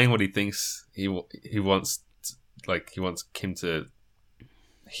he saying what he thinks he wants he wants Kim to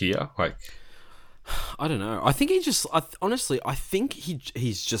hear? Like I don't know. I think honestly, I think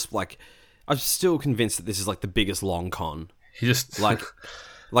he's just like, I'm still convinced that this is like the biggest long con. He just like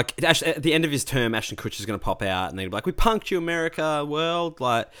at the end of his term, Ashton Kutcher's going to pop out and they're like, we punked you, America, world.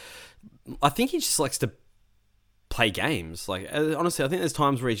 Like, I think he just likes to play games. Like, honestly, I think there's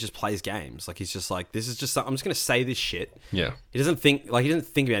times where he just plays games. Like, he's just like, this is just, I'm just going to say this shit. Yeah. He doesn't think about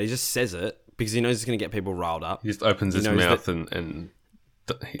it. He just says it because he knows it's going to get people riled up. He just opens his mouth and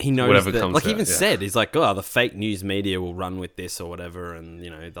he knows whatever that, comes like he out, even said, he's like, oh, the fake news media will run with this or whatever, and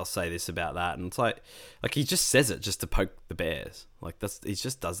they'll say this about that, and it's like he just says it just to poke the bears. Like he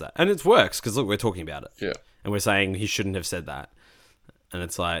just does that, and it works because look, we're talking about it, and we're saying he shouldn't have said that, and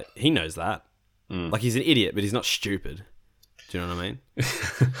it's like he knows that, like he's an idiot, but he's not stupid. Do you know what I mean?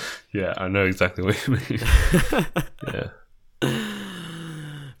 Yeah, I know exactly what you mean. Yeah,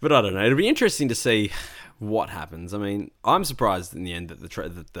 but I don't know. It'll be interesting to see what happens. I mean, I'm surprised in the end that the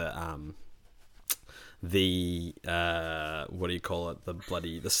what do you call it?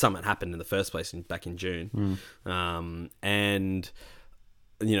 The summit happened in the first place back in June, and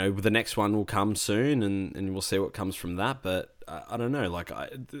the next one will come soon, and we'll see what comes from that. But I don't know. Like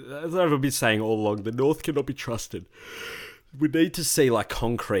as I've been saying all along, the North cannot be trusted. We need to see like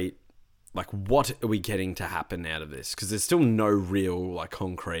concrete, like what are we getting to happen out of this? Because there's still no real like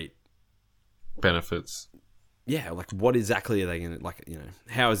concrete benefits. Yeah, like what exactly are they going to,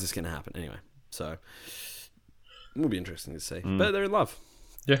 how is this going to happen? Anyway, so it will be interesting to see. But they're in love.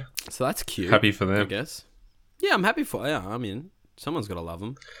 Yeah. So that's cute. Happy for them. I guess. Yeah, I'm happy for, I mean, someone's got to love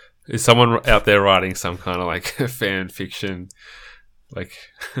them. Is someone out there writing some kind of like fan fiction, like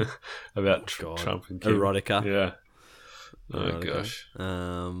about Trump and Kim? Erotica. Yeah. Oh, Erotica. Gosh.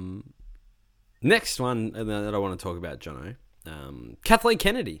 Next one that I want to talk about, Jono. Kathleen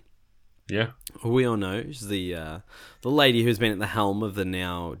Kennedy. Yeah, we all know she's the lady who's been at the helm of the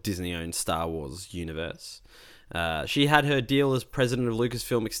now Disney-owned Star Wars universe. She had her deal as president of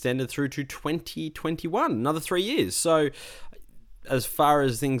Lucasfilm extended through to 2021, another 3 years. So, as far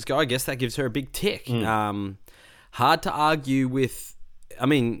as things go, I guess that gives her a big tick. Hard to argue with. I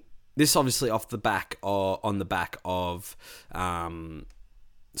mean, this obviously on the back of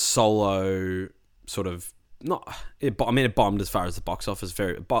Solo, sort of. It bombed as far as the box office.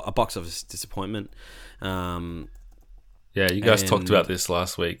 A box office disappointment. Yeah, you guys talked about this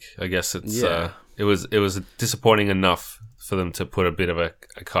last week. I guess it was disappointing enough for them to put a bit of a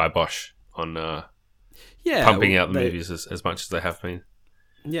kibosh on pumping out the movies as much as they have been.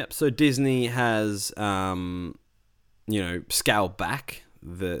 Yep. So Disney has scaled back.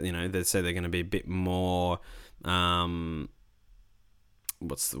 They say they're going to be a bit more.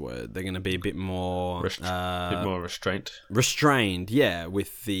 What's the word? They're going to be a bit more... bit more restraint. Restrained, yeah,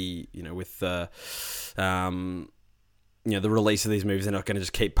 with the release of these movies. They're not going to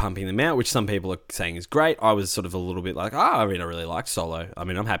just keep pumping them out, which some people are saying is great. I was sort of a little bit like, I really like Solo. I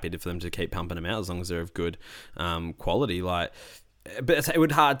mean, I'm happy for them to keep pumping them out as long as they're of good quality. Like, but it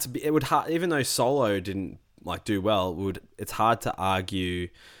would hard, even though Solo didn't like do well. It's hard to argue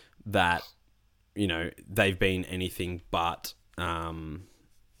that they've been anything but.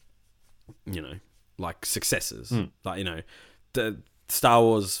 Like successes. Like, the Star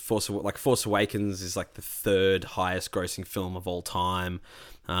Wars Force Awakens is like the third highest grossing film of all time.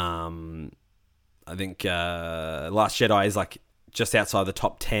 I think Last Jedi is like just outside the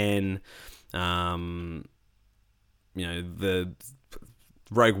top 10. The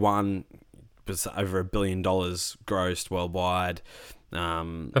Rogue One was over $1 billion grossed worldwide. They've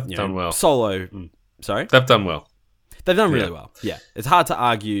done well. Solo, sorry, they've done well. They've done really well. Yeah, it's hard to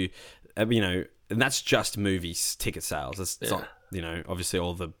argue. And that's just movies ticket sales. It's not, obviously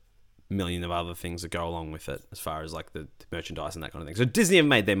all the million of other things that go along with it, as far as like the merchandise and that kind of thing. So Disney have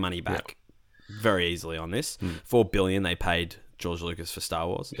made their money back very easily on this. $4 billion they paid George Lucas for Star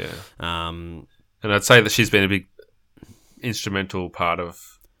Wars. Yeah. And I'd say that she's been a big instrumental part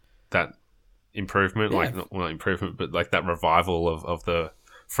of that improvement, like not improvement, but like that revival of the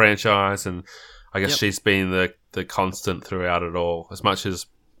franchise. And I guess she's been the constant throughout it all, as much as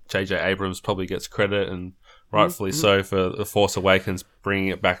J.J. Abrams probably gets credit, and rightfully so, for The Force Awakens bringing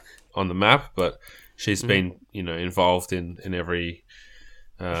it back on the map. But she's been, involved in every.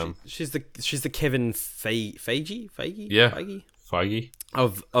 She's the Kevin Feige. Yeah, Feige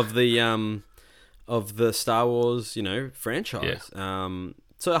of the Star Wars, franchise. Yeah.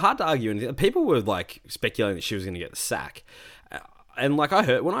 So hard to argue anything. People were like speculating that she was going to get the sack, and like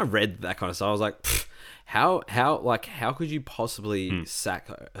when I read that kind of stuff, I was like, how could you possibly sack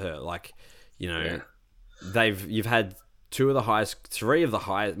her? Like, you've had three of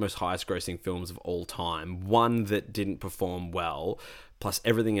the most highest grossing films of all time, one that didn't perform well, plus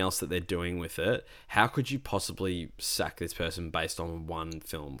everything else that they're doing with it. How could you possibly sack this person based on one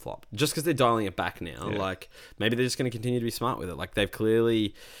film flop? Just because they're dialing it back now, like maybe they're just going to continue to be smart with it. Like they've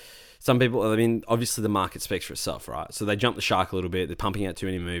clearly, some people, obviously the market speaks for itself, right? So they jumped the shark a little bit. They're pumping out too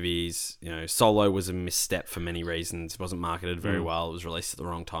many movies. Solo was a misstep for many reasons. It wasn't marketed very well. It was released at the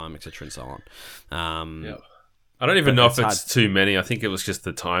wrong time, etc. and so on. I don't even know if it's too many. I think it was just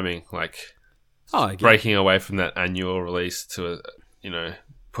the timing, like breaking away from that annual release to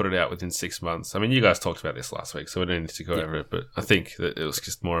put it out within 6 months. I mean, you guys talked about this last week, so we don't need to go over it. But I think that it was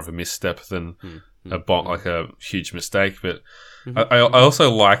just more of a misstep than a huge mistake. But I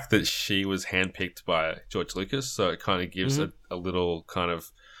also like that she was handpicked by George Lucas, so it kind of gives a little kind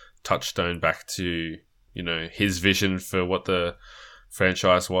of touchstone back to his vision for what the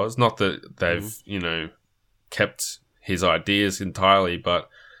franchise was. Not that they've kept his ideas entirely, but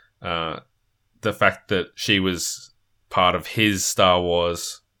the fact that she was part of his Star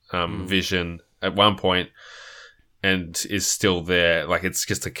Wars vision at one point and is still there, like it's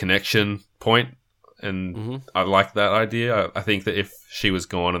just a connection point, and I like that idea. I think that if she was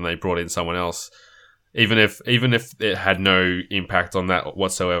gone and they brought in someone else, even if it had no impact on that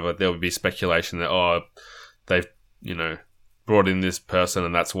whatsoever, there would be speculation that they've brought in this person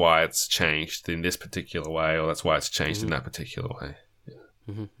and that's why it's changed in this particular way, or that's why it's changed in that particular way.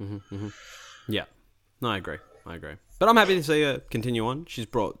 Yeah, no, I agree. But I'm happy to see her continue on. She's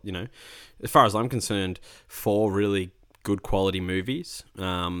brought, as far as I'm concerned, 4 really good quality movies.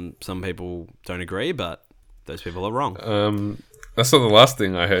 Some people don't agree, but those people are wrong. That's not the last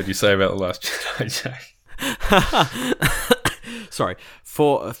thing I heard you say about The Last Jedi, Jack. Sorry,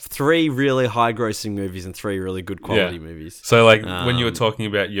 for 3 really high-grossing movies and 3 really good quality movies. So, like, when you were talking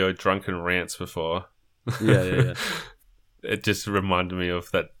about your drunken rants before, it just reminded me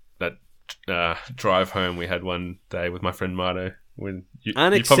of that drive home we had one day with my friend Marto. When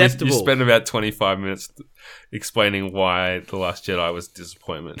Unacceptable. You spent about 25 minutes explaining why The Last Jedi was a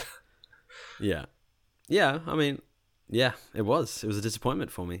disappointment. Yeah. It was a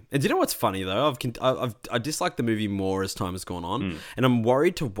disappointment for me. And do you know what's funny though? I disliked the movie more as time has gone on, and I'm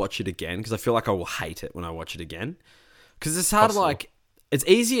worried to watch it again because I feel like I will hate it when I watch it again. Because it's hard, it's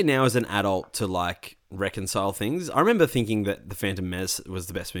easier now as an adult to reconcile things. I remember thinking that The Phantom Menace was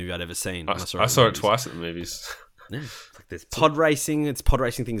the best movie I'd ever seen. I saw it twice at the movies. Yeah, it's like there's pod racing. Its pod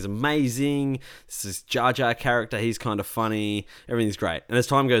racing thing is amazing. This Jar Jar character, he's kind of funny. Everything's great. And as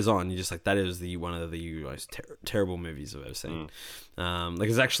time goes on, you're just like, that is one of the most terrible movies I've ever seen.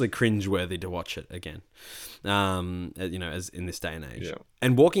 It's actually cringeworthy to watch it again. As in this day and age. Yeah.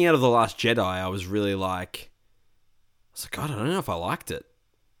 And walking out of The Last Jedi, I was really God, I don't know if I liked it.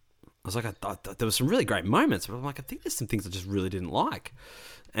 I was like, I thought there were some really great moments, but I'm like, I think there's some things I just really didn't like.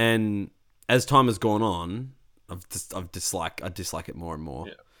 And as time has gone on, I dislike it more and more.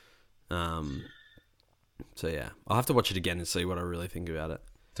 Yeah. So yeah, I'll have to watch it again and see what I really think about it.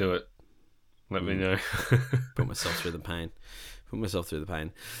 Do it. Let me know. Put myself through the pain.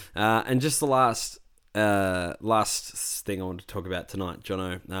 And just the last thing I want to talk about tonight,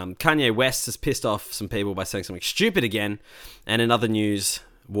 Jono. Kanye West has pissed off some people by saying something stupid again. And in other news,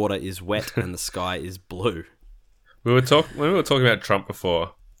 water is wet and the sky is blue. When we were talking about Trump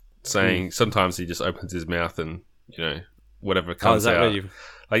before, saying sometimes he just opens his mouth and whatever comes out.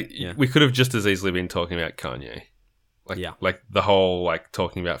 We could have just as easily been talking about Kanye. Like the whole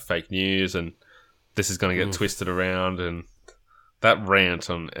talking about fake news and this is going to get twisted around and that rant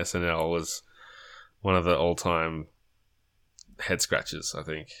on SNL was one of the all-time head scratches, I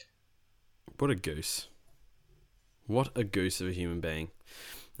think. What a goose. What a goose of a human being.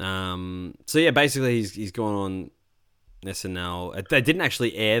 So yeah, basically he's gone on SNL. They didn't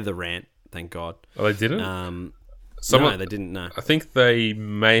actually air the rant, thank God. Oh, they didn't? No, they didn't, no. I think they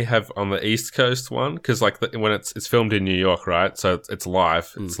may have on the East Coast one, because like when it's filmed in New York, right? So it's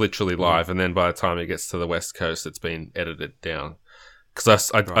live. It's literally live. And then by the time it gets to the West Coast, it's been edited down.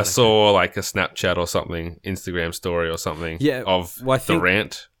 Because I saw like a Snapchat or something, Instagram story or something of the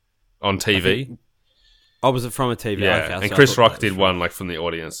rant on TV. Was it from a TV? Yeah, okay, and so Chris Rock did one like from the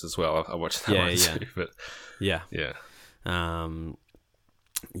audience as well. I watched that one too. But yeah.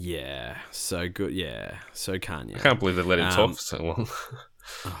 Yeah. So good. Yeah, so Kanye. I can't believe they let him talk for so long.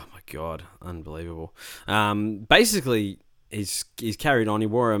 Oh my God, unbelievable. Basically, he's carried on. He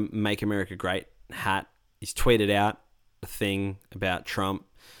wore a "Make America Great" hat. He's tweeted out a thing about Trump,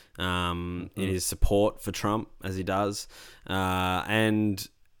 in his support for Trump, as he does, and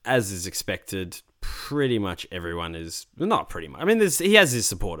as is expected, pretty much everyone is not pretty much. I mean, he has his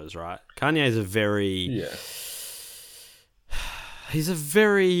supporters, right? Kanye is he's a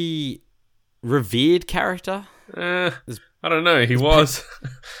very revered character. I don't know. He was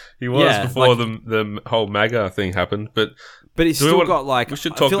before the whole MAGA thing happened, but he's still got like. We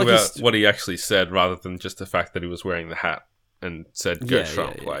should talk about what he actually said rather than just the fact that he was wearing the hat and said "Go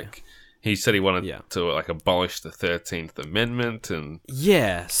Trump." He said he wanted to like abolish the 13th Amendment and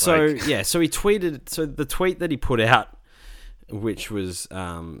So he tweeted. So the tweet that he put out, which was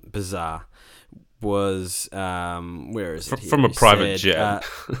bizarre, was where is it? From a private jet.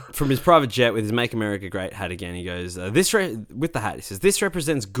 From his private jet with his "Make America Great" hat again. He goes, with the hat, he says, "This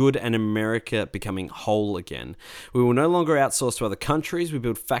represents good and America becoming whole again. We will no longer outsource to other countries. We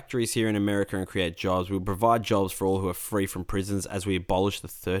build factories here in America and create jobs. We will provide jobs for all who are free from prisons as we abolish the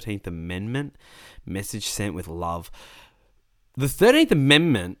 13th Amendment. Message sent with love." The 13th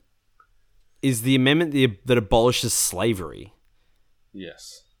Amendment is the amendment that abolishes slavery.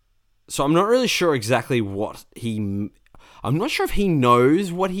 Yes. So I'm not really sure exactly what I'm not sure if he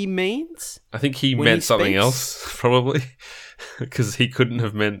knows what he means. I think he meant something else, probably, because he couldn't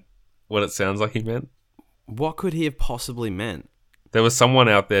have meant what it sounds like he meant. What could he have possibly meant? There was someone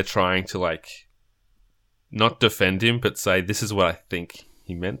out there trying to, like, not defend him, but say, this is what I think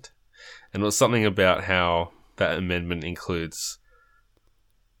he meant. And it was something about how that amendment includes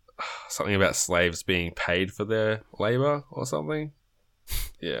something about slaves being paid for their labor or something.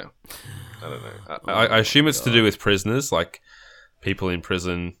 Yeah, I don't know. I assume it's to do with prisoners, like people in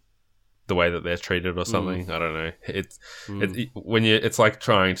prison, the way that they're treated or something. I don't know. It's like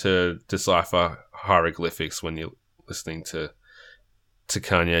trying to decipher hieroglyphics when you're listening to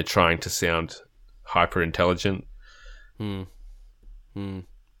Kanye trying to sound hyper intelligent.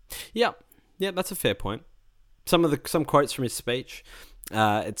 Yeah, that's a fair point. Some quotes from his speech.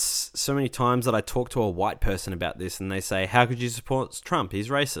 It's so many times that I talk to a white person about this and they say, "How could you support Trump? He's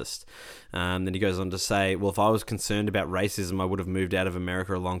racist." Then he goes on to say, "Well, if I was concerned about racism, I would have moved out of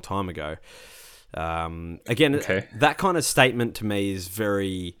America a long time ago." That kind of statement to me is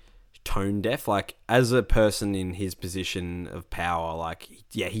very tone deaf. Like, as a person in his position of power, like,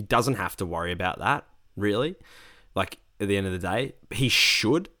 he doesn't have to worry about that, really. Like, at the end of the day, he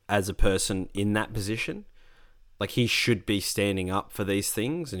should, as a person in that position. Like, he should be standing up for these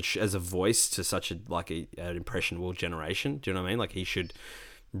things and as a voice to such an impressionable generation. Do you know what I mean? Like, he should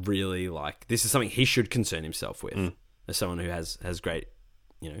really, like, this is something he should concern himself with as someone who has great,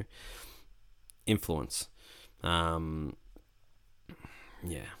 influence. Yeah.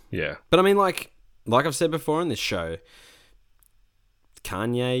 But I mean, like I've said before in this show,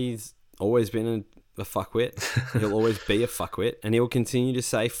 Kanye's always been a fuckwit. He'll always be a fuckwit, and he'll continue to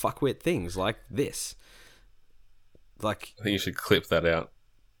say fuckwit things like this. Like, I think you should clip that out.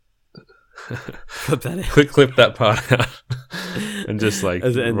 Clip that out. Clip that part out, and just like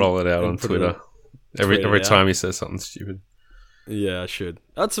roll it out on Twitter every time he says something stupid. Yeah, I should.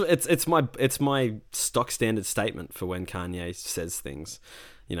 It's my stock standard statement for when Kanye says things.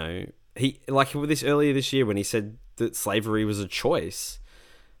 He like with this earlier this year when he said that slavery was a choice.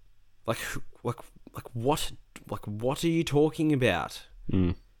 Like what are you talking about?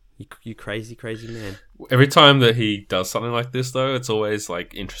 You crazy man. Every time that he does something like this, though, it's always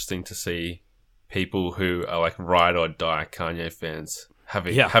like interesting to see people who are like ride or die Kanye fans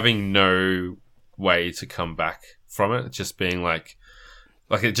having no way to come back from it. Just being like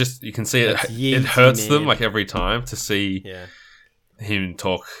it just, you can see it hurts them like every time to see him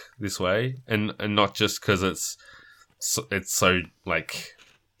talk this way, and not just because it's so like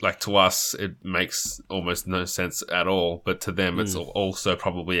like to us, it makes almost no sense at all. But to them, it's also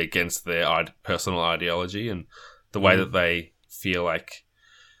probably against their personal ideology and the way that they feel like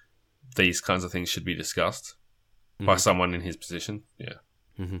these kinds of things should be discussed by someone in his position. Yeah.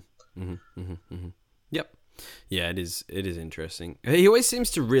 Yep. Yeah, it is interesting. He always seems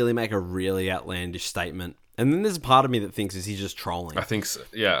to really make a really outlandish statement. And then there's a part of me that thinks, is he just trolling? I think so.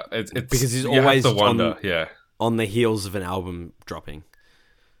 Yeah. It's because he's always have to wonder, on the heels of an album dropping.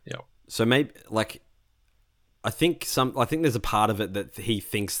 Yeah. So maybe, like, I think there's a part of it that he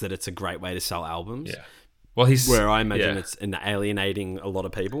thinks that it's a great way to sell albums. Yeah. Well, where I imagine it's alienating a lot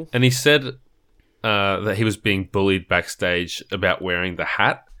of people. And he said that he was being bullied backstage about wearing the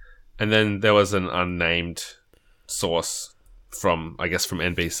hat. And then there was an unnamed source from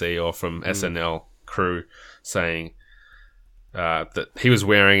NBC or from SNL crew saying that he was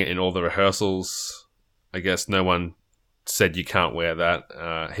wearing it in all the rehearsals. I guess no one said you can't wear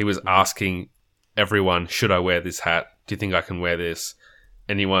that. He was asking everyone, should I wear this hat? Do you think I can wear this?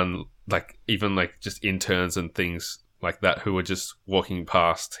 Anyone, even just interns and things like that who were just walking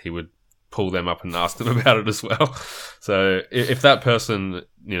past, he would pull them up and ask them about it as well. So if that person,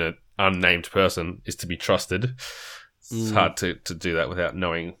 unnamed person, is to be trusted, it's hard to do that without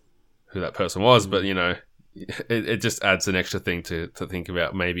knowing who that person was. But, it just adds an extra thing to think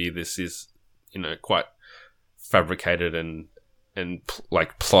about. Maybe this is, quite fabricated and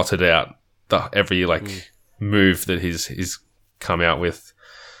plotted out every move that he's come out with.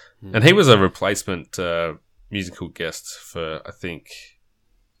 And he was a replacement musical guest for, I think,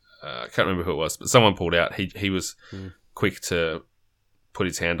 I can't remember who it was, but someone pulled out. He was quick to put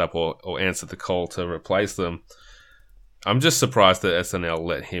his hand up or answer the call to replace them. I'm just surprised that SNL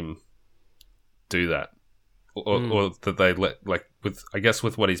let him do that. Or that they let,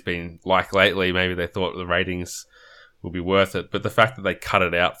 with what he's been like lately, maybe they thought the ratings will be worth it. But the fact that they cut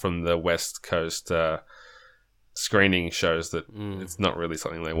it out from the West Coast screening shows that it's not really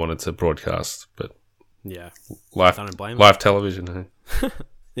something they wanted to broadcast. But yeah, live television. Hey?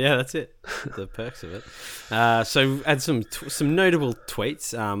 Yeah, that's it. The perks of it. So add some notable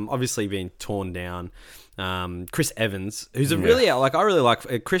tweets. Obviously being torn down. Chris Evans, who's I really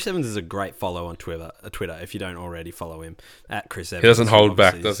like. Chris Evans is a great follow on Twitter. If you don't already follow him at Chris Evans, he doesn't hold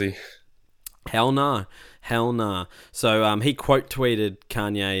back, does he? Hell nah. So he quote tweeted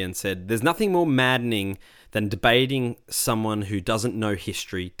Kanye and said, "There's nothing more maddening than debating someone who doesn't know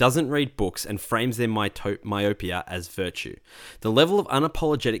history, doesn't read books, and frames their myopia as virtue. The level of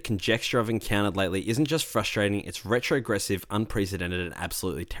unapologetic conjecture I've encountered lately isn't just frustrating, it's retrogressive, unprecedented, and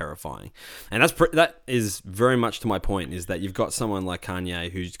absolutely terrifying." And that is very much to my point, is that you've got someone like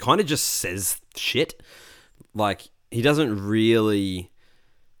Kanye who kind of just says shit. He doesn't really...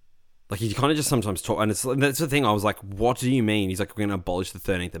 he kind of just sometimes talk... And that's the thing, I was like, what do you mean? He's like, we're going to abolish the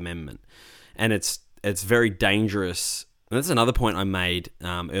 13th Amendment. And it's very dangerous. And that's another point I made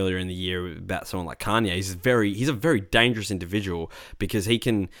earlier in the year about someone like Kanye. He's a very dangerous individual because he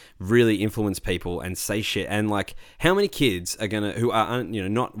can really influence people and say shit. And how many kids are who are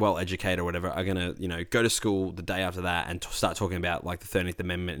not well educated or whatever are gonna go to school the day after that and start talking about the 13th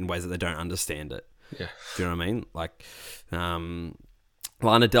Amendment in ways that they don't understand it. Yeah, do you know what I mean?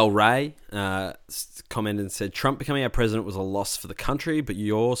 Lana Del Rey commented and said, "Trump becoming our president was a loss for the country, but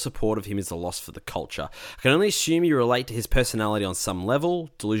your support of him is a loss for the culture. I can only assume you relate to his personality on some level,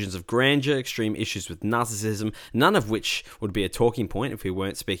 delusions of grandeur, extreme issues with narcissism, none of which would be a talking point if we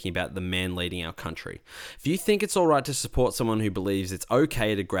weren't speaking about the man leading our country. If you think it's alright to support someone who believes it's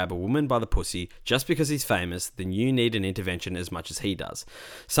okay to grab a woman by the pussy just because he's famous, then you need an intervention as much as he does.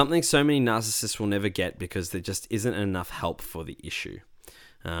 Something so many narcissists will never get because there just isn't enough help for the issue."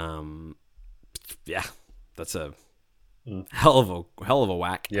 Yeah, that's a hell of a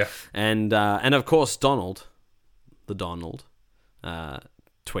whack. Yeah, and of course Donald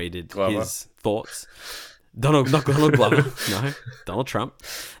tweeted Glover. His thoughts. Not Donald Glover, no, Donald Trump,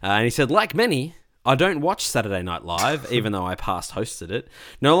 and he said, "Like many, I don't watch Saturday Night Live, even though I past hosted it.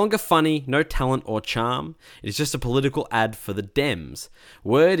 No longer funny, no talent or charm. It is just a political ad for the Dems.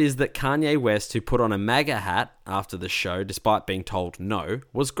 Word is that Kanye West, who put on a MAGA hat after the show, despite being told no,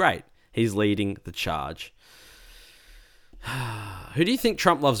 was great. He's leading the charge." Who do you think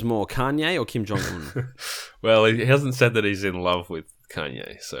Trump loves more, Kanye or Kim Jong-un? Well, he hasn't said that he's in love with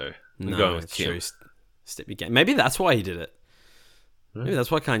Kanye, so I'm going with Kim. True. Step your game. Maybe that's why he did it. Maybe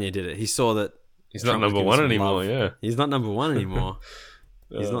that's why Kanye did it. He saw that he's not number one anymore. Yeah, he's not number one anymore.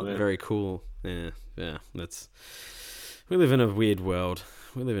 He's not very cool. Yeah. We live in a weird world.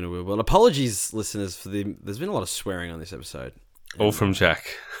 Apologies, listeners, there's been a lot of swearing on this episode. All from Jack.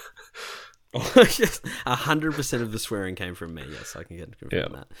 100% of the swearing came from me. Yes, I can get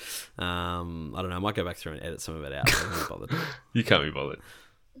confirm that. I don't know. I might go back through and edit some of it out. I can't be bothered. You can't be bothered.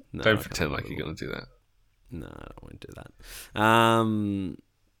 No, don't pretend like you're going to do that. No, I won't do that.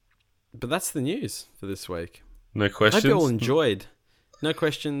 But that's the news for this week. No questions? I hope you all enjoyed. No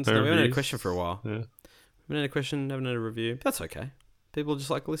questions. No we haven't had a reviews? question for a while. Yeah. We haven't had a question, haven't had a review. That's okay. People just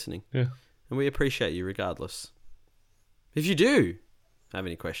like listening. Yeah. And we appreciate you regardless. If you do have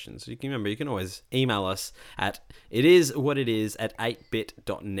any questions, you can always email us at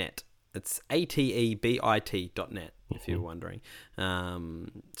itiswhatitis@8bit.net. It's ATEBIT.net, if you're wondering.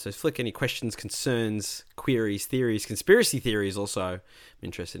 So flick any questions, concerns, queries, theories, conspiracy theories also. I'm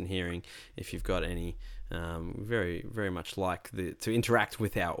interested in hearing if you've got any. Very, very much like to interact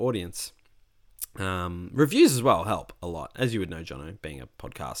with our audience. Reviews as well help a lot, as you would know, Jono, being a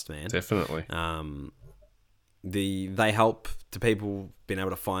podcast man. Definitely. They help to people being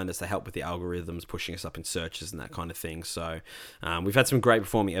able to find us. They help with the algorithms, pushing us up in searches and that kind of thing. So we've had some great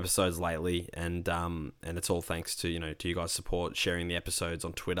performing episodes lately, and it's all thanks to you guys' support, sharing the episodes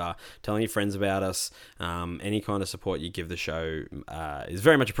on Twitter, telling your friends about us. Any kind of support you give the show is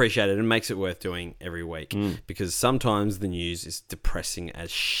very much appreciated and makes it worth doing every week, because sometimes the news is depressing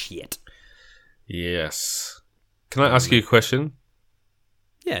as shit. Yes. Can I ask you a question?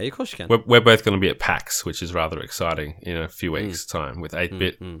 Yeah, of course you can. We're both going to be at PAX, which is rather exciting in a few weeks' time with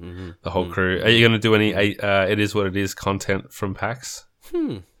 8-Bit, the whole crew. Are you going to do any It Is What It Is content from PAX?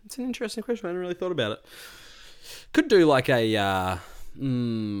 It's an interesting question. I hadn't really thought about it. Could do like a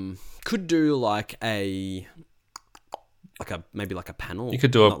maybe like a panel. You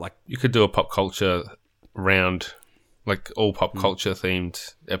could do a pop culture round, like all pop culture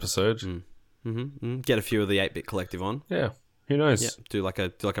themed episode. Get a few of the 8-Bit Collective on. Yeah. Who knows? Yeah, do like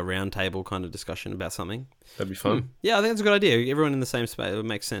a round table kind of discussion about something. That'd be fun. Yeah, I think that's a good idea. Everyone in the same space, it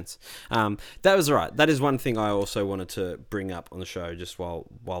makes sense. That was all right. That is one thing I also wanted to bring up on the show, just while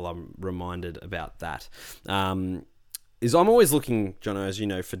I'm reminded about that. Is I'm always looking, Jono, as you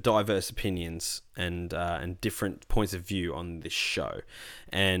know, for diverse opinions and different points of view on this show.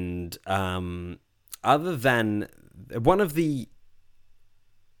 And other than one of the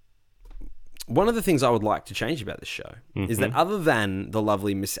things I would like to change about this show is that other than the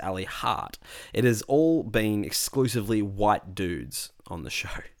lovely Miss Ali Hart, it has all been exclusively white dudes on the show.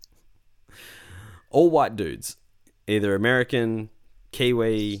 All white dudes. Either American,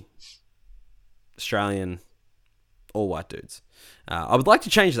 Kiwi, Australian, all white dudes. I would like to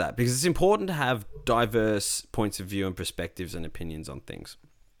change that because it's important to have diverse points of view and perspectives and opinions on things.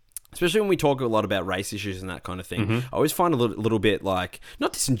 Especially when we talk a lot about race issues and that kind of thing. I always find a little bit like,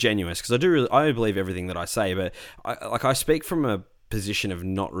 not disingenuous, because I believe everything that I say, but I speak from a position of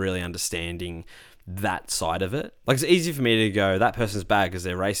not really understanding that side of it. Like, it's easy for me to go, that person's bad because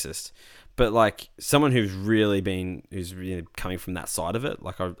they're racist. But like someone who's really coming from that side of it,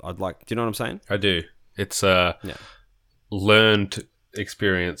 like I'd like, do you know what I'm saying? I do. It's learned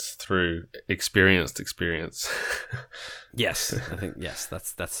experience through experienced experience. Yes, I think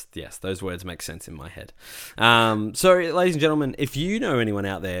that's yes. Those words make sense in my head. So, ladies and gentlemen, if you know anyone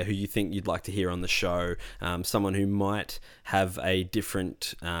out there who you think you'd like to hear on the show, someone who might have a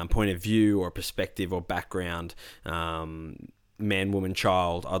different point of view or perspective or background, man, woman,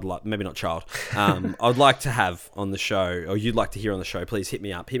 child, I'd like to have on the show, or you'd like to hear on the show, please hit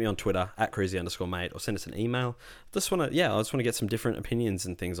me on Twitter @crazy_mate, or send us an email. I just want to get some different opinions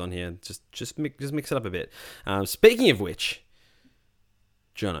and things on here. Just mix it up a bit. Speaking of which,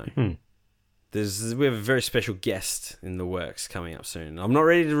 Jono, we have a very special guest in the works coming up soon. I'm not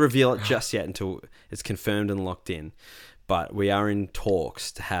ready to reveal it just yet until it's confirmed and locked in. But we are in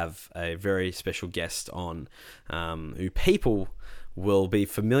talks to have a very special guest on, who people will be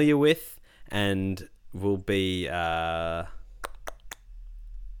familiar with and will be,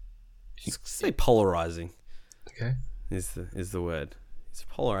 say polarizing. Okay, is the word. It's a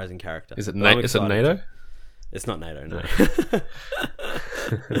polarizing character. Is it NATO? It's not NATO. No.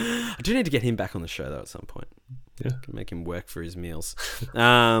 I do need to get him back on the show though at some point. Yeah, can make him work for his meals.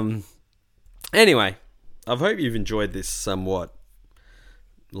 Anyway. I hope you've enjoyed this somewhat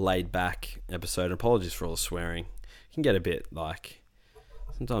laid-back episode. Apologies for all the swearing. It can get a bit, like...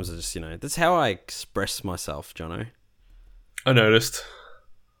 Sometimes I just, that's how I express myself, Jono. I noticed.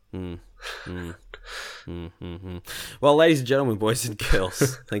 Well, ladies and gentlemen, boys and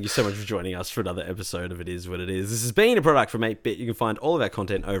girls, thank you so much for joining us for another episode of It Is What It Is. This has been a product from 8-Bit. You can find all of our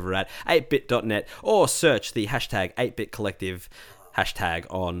content over at 8bit.net or search the hashtag 8BitCollective hashtag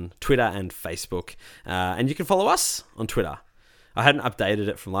on Twitter and Facebook. And you can follow us on Twitter. I hadn't updated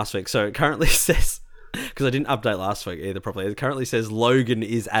it from last week, so it currently says because I didn't update last week either properly. It currently says Logan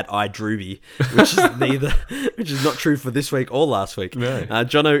is at iDrewby, which is not true for this week or last week. No.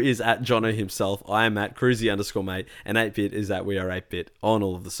 Jono is at Jono himself. I am at Cruzy_mate, and 8bit is at We Are 8bit on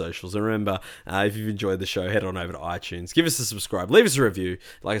all of the socials. And remember, if you've enjoyed the show, head on over to iTunes, give us a subscribe, leave us a review.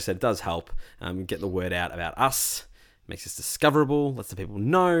 Like I said, it does help get the word out about us. Makes us discoverable, lets the people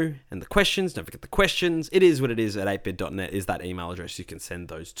know, and the questions, don't forget the questions. It is what it is at 8bit.net is that email address you can send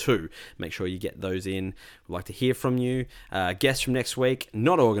those to. Make sure you get those in. We'd like to hear from you. Guests from next week,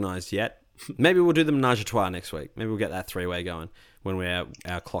 not organised yet. Maybe we'll do the Menage a Trois next week. Maybe we'll get that three-way going when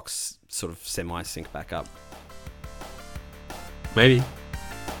our clocks sort of semi-sync back up. Maybe.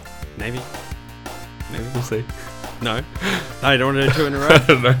 We'll see. No, you don't want to do two in a row? I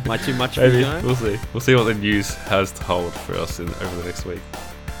don't know. Am I too much for Maybe. you guys? We'll see. We'll see what the news has to hold for us over the next week.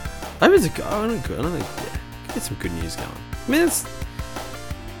 I don't think, get some good news going. I mean, it's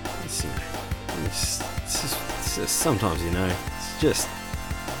just sometimes, it's just...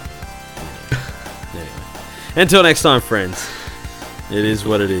 Anyway. Until next time, friends, it is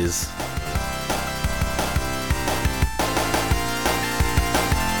what it is.